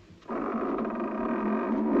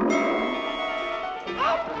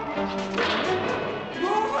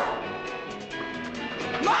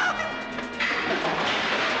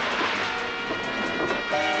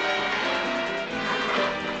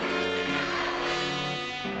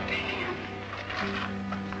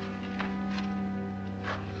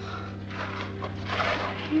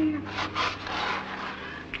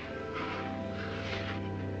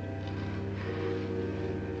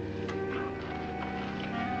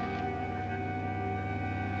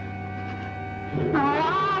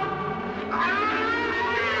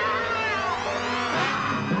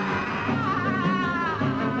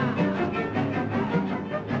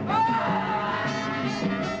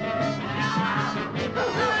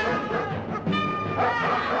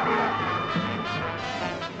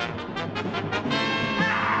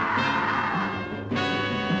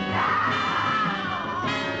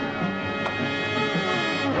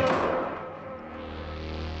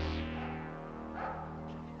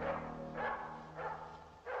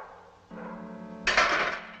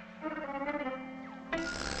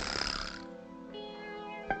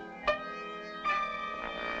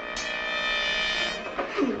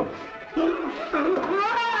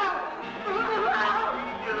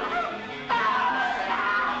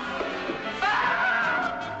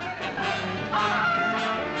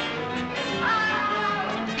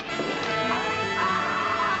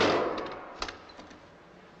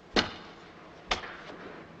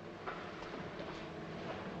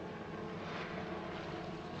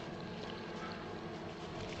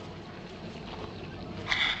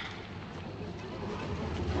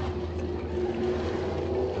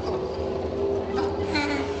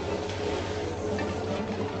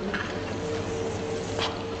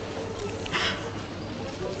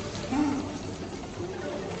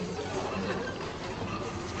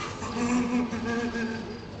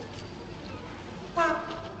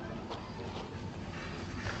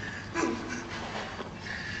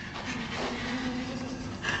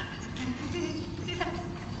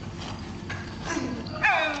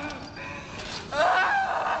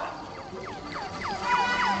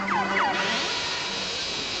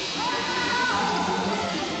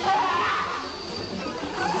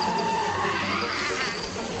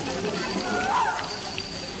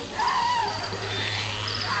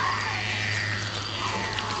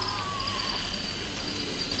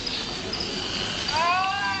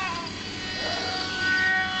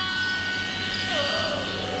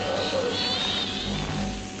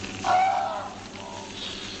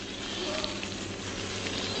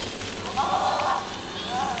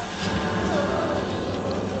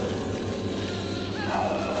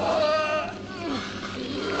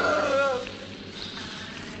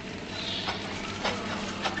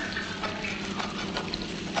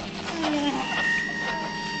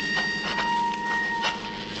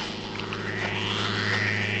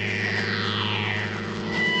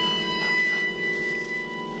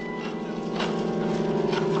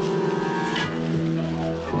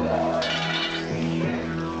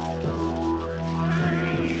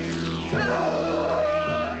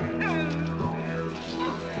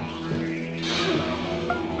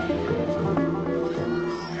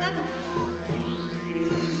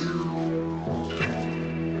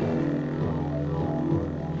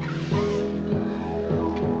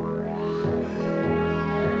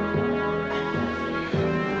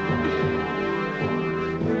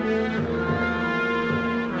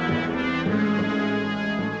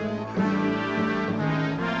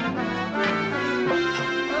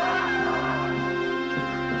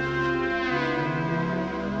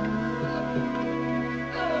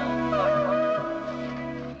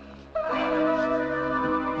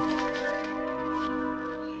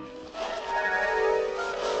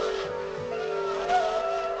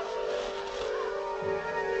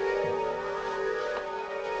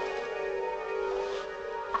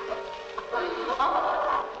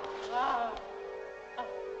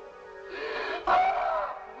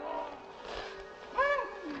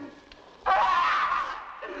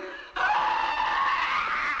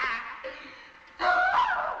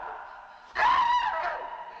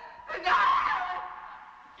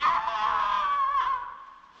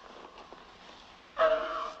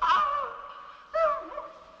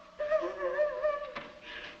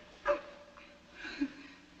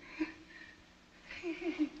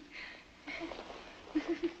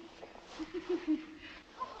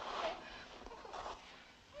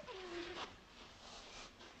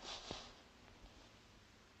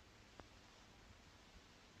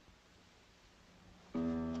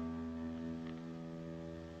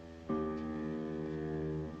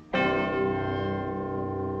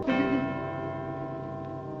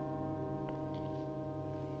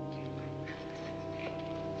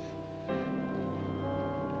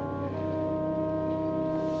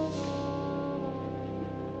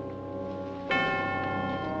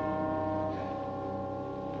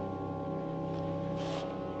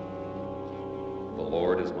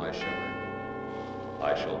 is my shepherd.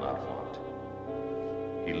 I shall not want.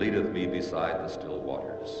 He leadeth me beside the still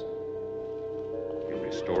waters. He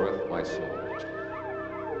restoreth my soul.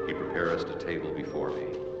 He prepareth a table before me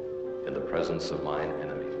in the presence of mine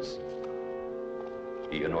enemies.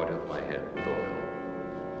 He anointeth my head with oil.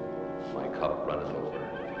 My cup runneth over.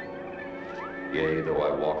 Yea, though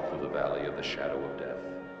I walk through the valley of the shadow of death,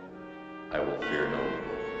 I will fear no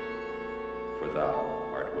evil, for thou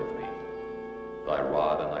art with me. Thy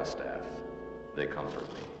rod and thy staff, they comfort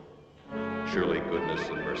me. Surely goodness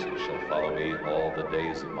and mercy shall follow me all the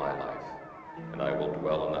days of my life, and I will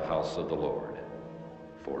dwell in the house of the Lord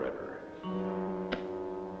forever.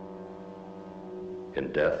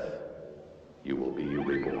 In death, you will be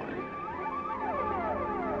reborn.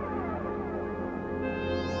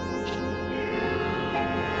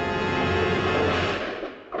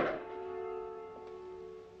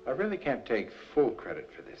 I really can't take full credit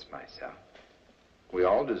for this myself. We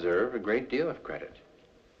all deserve a great deal of credit,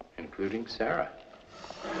 including Sarah.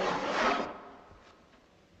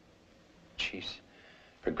 She's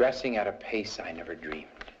progressing at a pace I never dreamed.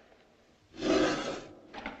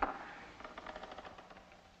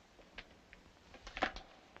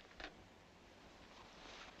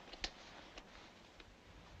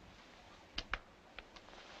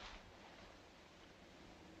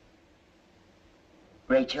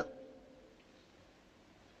 Rachel?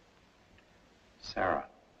 Sarah.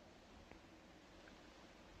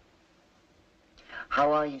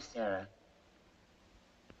 How are you, Sarah?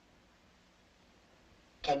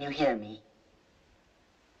 Can you hear me?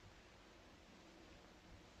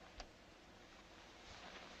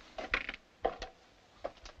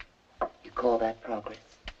 You call that progress?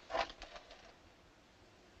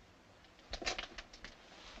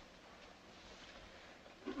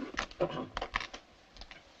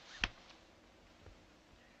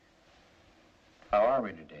 How are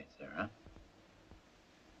we today, Sarah?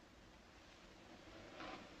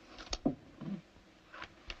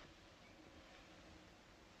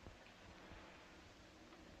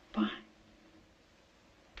 Fine.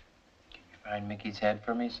 Can you find Mickey's head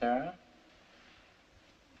for me, Sarah?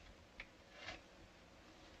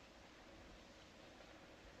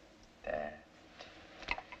 That.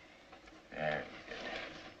 Very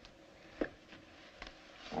good.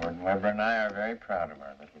 Warden Weber and I are very proud of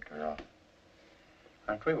our little girl.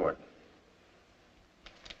 Aren't we, Warden?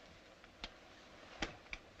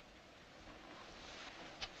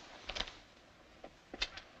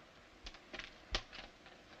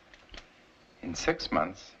 In 6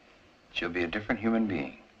 months, she'll be a different human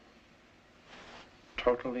being.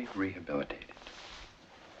 Totally rehabilitated.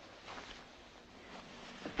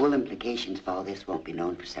 The full implications of all this won't be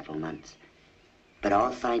known for several months. But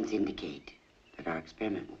all signs indicate that our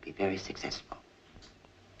experiment will be very successful.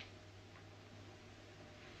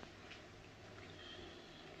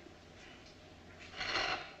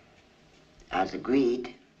 As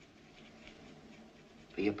agreed,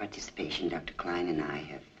 for your participation, Dr. Kline and I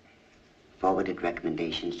have forwarded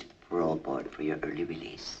recommendations to the parole board for your early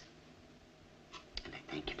release. And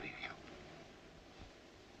I thank you for your help.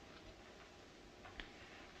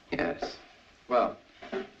 Yes. Well,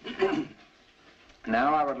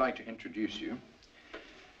 now I would like to introduce you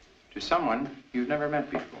to someone you've never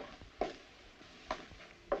met before.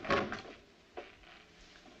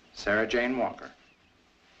 Sarah Jane Walker.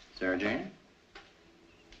 Sarah Jane?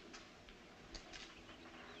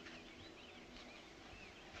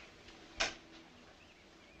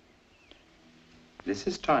 This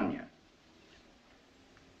is Tanya.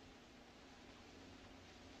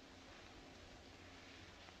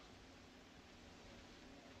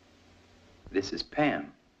 This is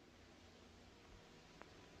Pam.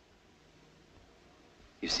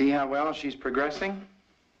 You see how well she's progressing?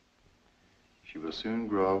 She will soon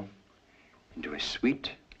grow into a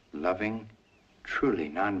sweet, loving, truly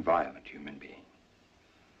nonviolent human being.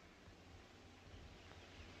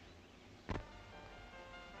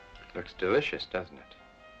 Looks delicious, doesn't it?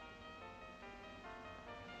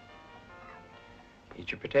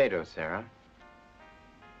 Eat your potatoes, Sarah.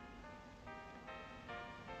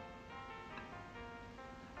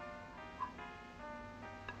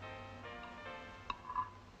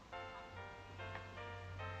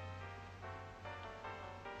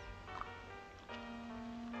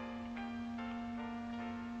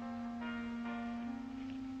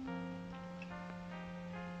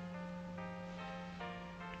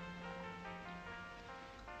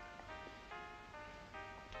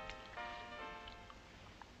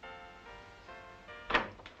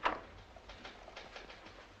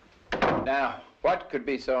 Now, what could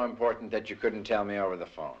be so important that you couldn't tell me over the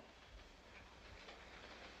phone?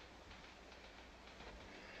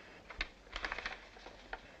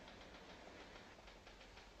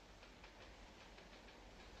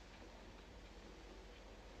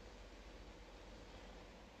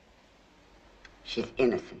 She's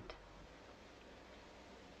innocent.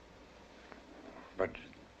 But...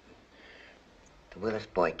 The Willis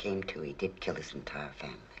boy came to. He did kill his entire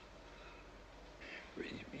family.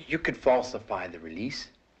 You could falsify the release.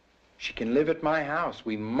 She can live at my house.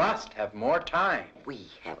 We must have more time. We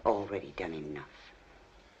have already done enough.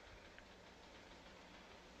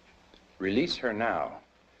 Release her now,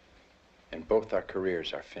 and both our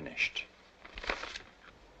careers are finished.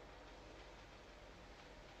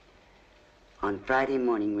 On Friday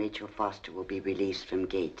morning, Rachel Foster will be released from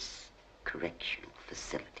Gates Correctional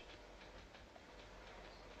Facility.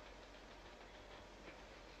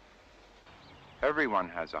 Everyone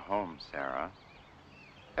has a home, Sarah.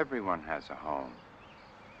 Everyone has a home.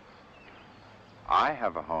 I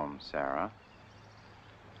have a home, Sarah.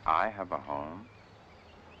 I have a home.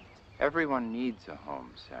 Everyone needs a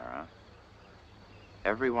home, Sarah.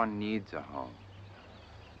 Everyone needs a home.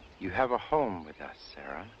 You have a home with us,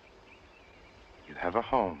 Sarah. You have a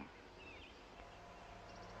home.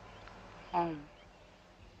 Home.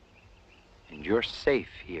 And you're safe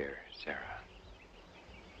here, Sarah.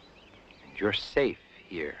 And you're safe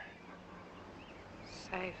here.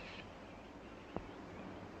 Safe.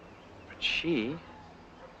 But she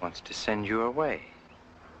wants to send you away.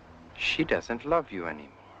 She doesn't love you anymore.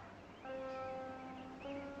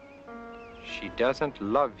 She doesn't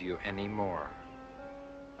love you anymore.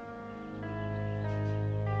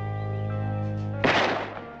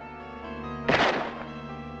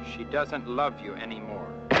 She doesn't love you anymore.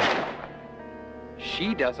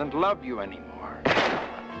 She doesn't love you anymore.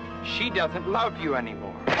 She doesn't love you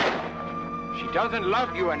anymore. She doesn't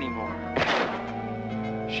love you anymore.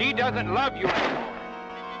 She doesn't love you anymore.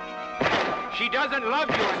 She doesn't love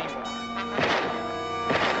you anymore.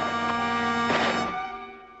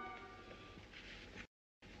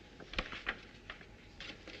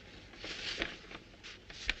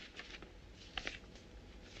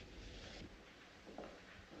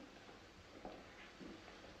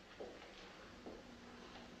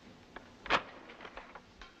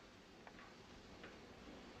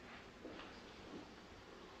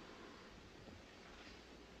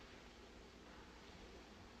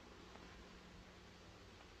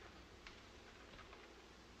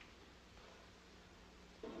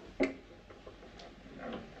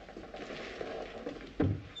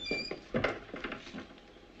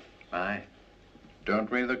 I don't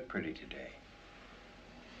really look pretty today.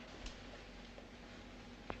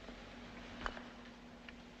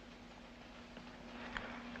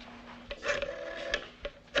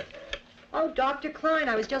 Oh, Dr. Kline,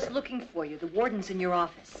 I was just looking for you. The warden's in your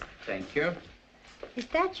office. Thank you. Is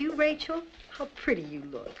that you, Rachel? How pretty you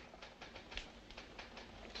look.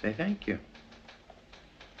 Say thank you.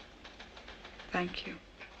 Thank you.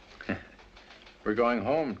 We're going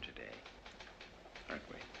home today, aren't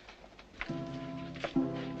we?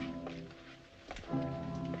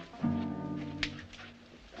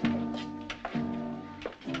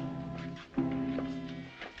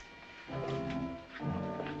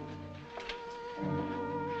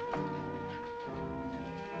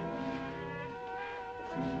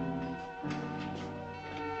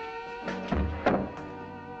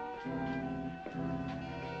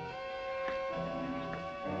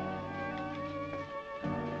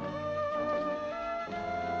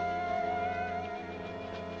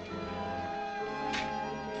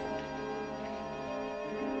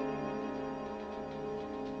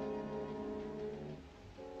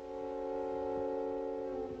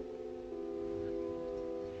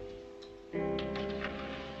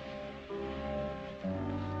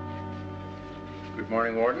 Good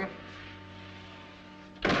morning, Warden.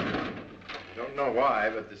 I don't know why,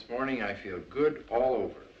 but this morning I feel good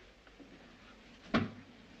all over.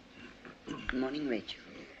 Good morning, Rachel.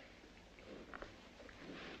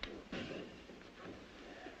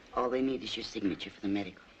 All they need is your signature for the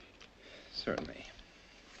medical. Certainly.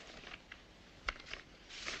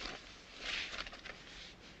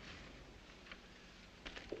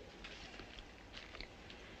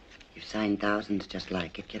 You've signed thousands just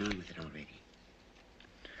like it. Get on with it already.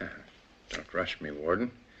 Don't rush me, Warden.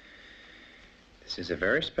 This is a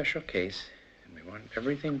very special case, and we want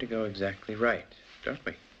everything to go exactly right, don't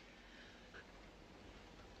we?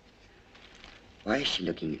 Why is she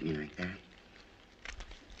looking at me like that?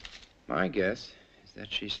 My guess is that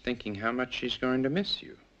she's thinking how much she's going to miss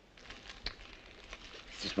you.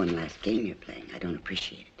 This is one last game you're playing. I don't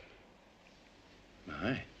appreciate it.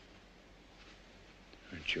 My.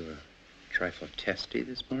 Aren't you a trifle testy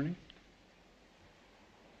this morning?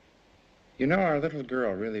 You know, our little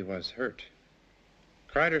girl really was hurt.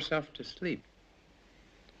 Cried herself to sleep.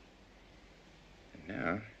 And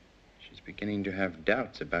now, she's beginning to have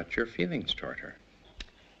doubts about your feelings toward her.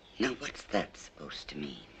 Now, what's that supposed to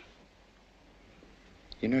mean?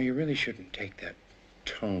 You know, you really shouldn't take that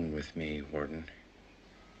tone with me, Warden.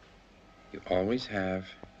 You always have,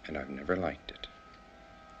 and I've never liked it.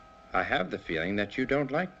 I have the feeling that you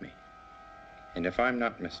don't like me. And if I'm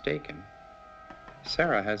not mistaken,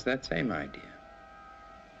 Sarah has that same idea.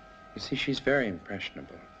 You see, she's very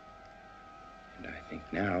impressionable. And I think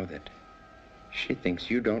now that she thinks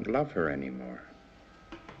you don't love her anymore.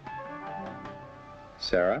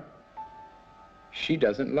 Sarah, she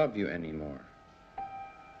doesn't love you anymore.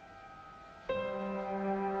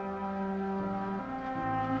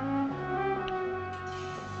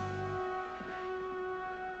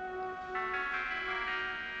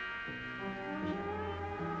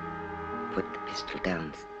 Put the pistol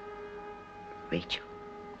down, Rachel.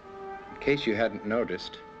 In case you hadn't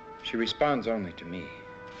noticed, she responds only to me.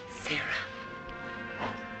 Sarah.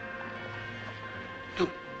 No,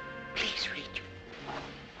 please, Rachel.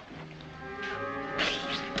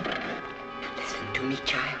 Please. Listen to me,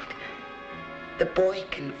 child. The boy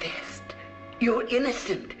confessed. You're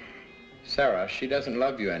innocent. Sarah, she doesn't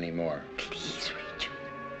love you anymore. Please, Rachel.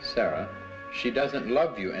 Sarah, she doesn't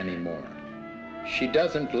love you anymore. She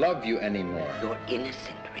doesn't love you anymore. You're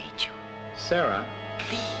innocent, Rachel. Sarah.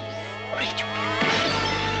 Please, Rachel.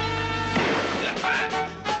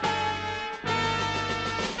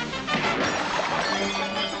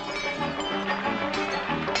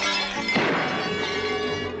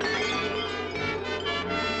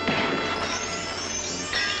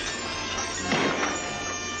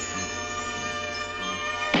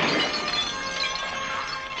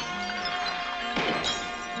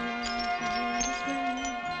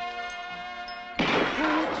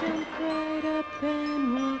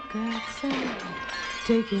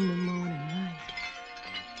 Taking the morning light.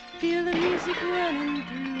 Feel the music running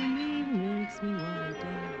through me, makes me wanna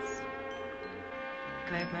dance.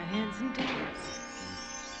 Clap my hands and dance.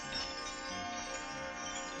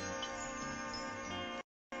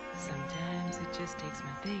 Sometimes it just takes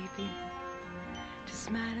my baby to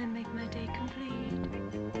smile and make my day complete.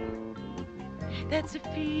 That's a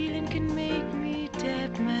feeling can make me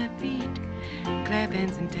tap my feet. Clap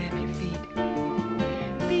hands and tap your feet.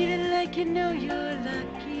 Feeling like you know you're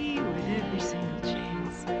lucky with every single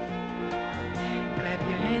chance. Clap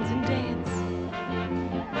your hands and dance.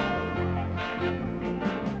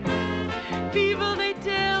 People, they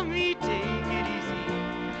tell me take it easy,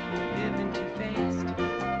 you're living too fast.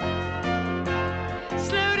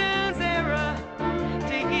 Slow down, Sarah,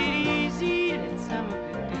 take it easy, let some of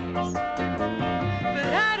it pass. But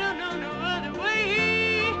I don't know no other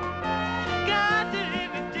way, got to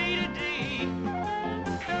live it day to day.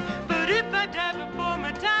 But if I die before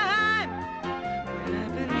my time, well, I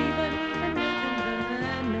believe I'm leaving nothing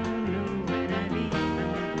behind. No, no, when I leave,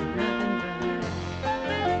 I'm leaving nothing behind.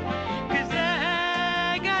 'Cause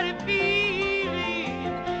I got a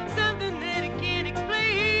feeling, something that I can't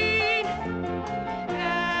explain.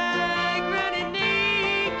 Like running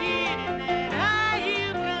naked in that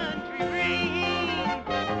high-heel country rain.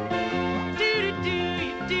 Do-do-do,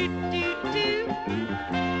 do-do-do.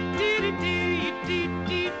 Do-do-do, you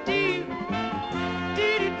do-do-do.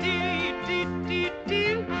 Do-do-do, you do-do-do.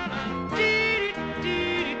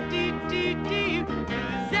 Do-do-do-do-do-do.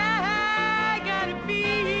 'Cause I got a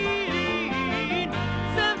feeling,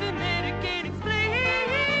 something that I can't explain.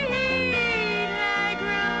 Like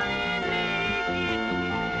running naked in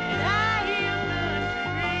high-heel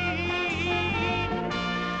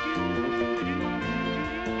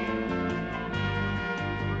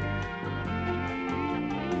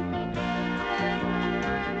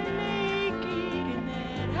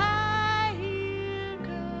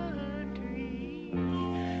country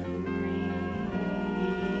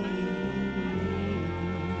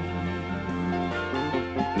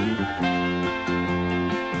rain.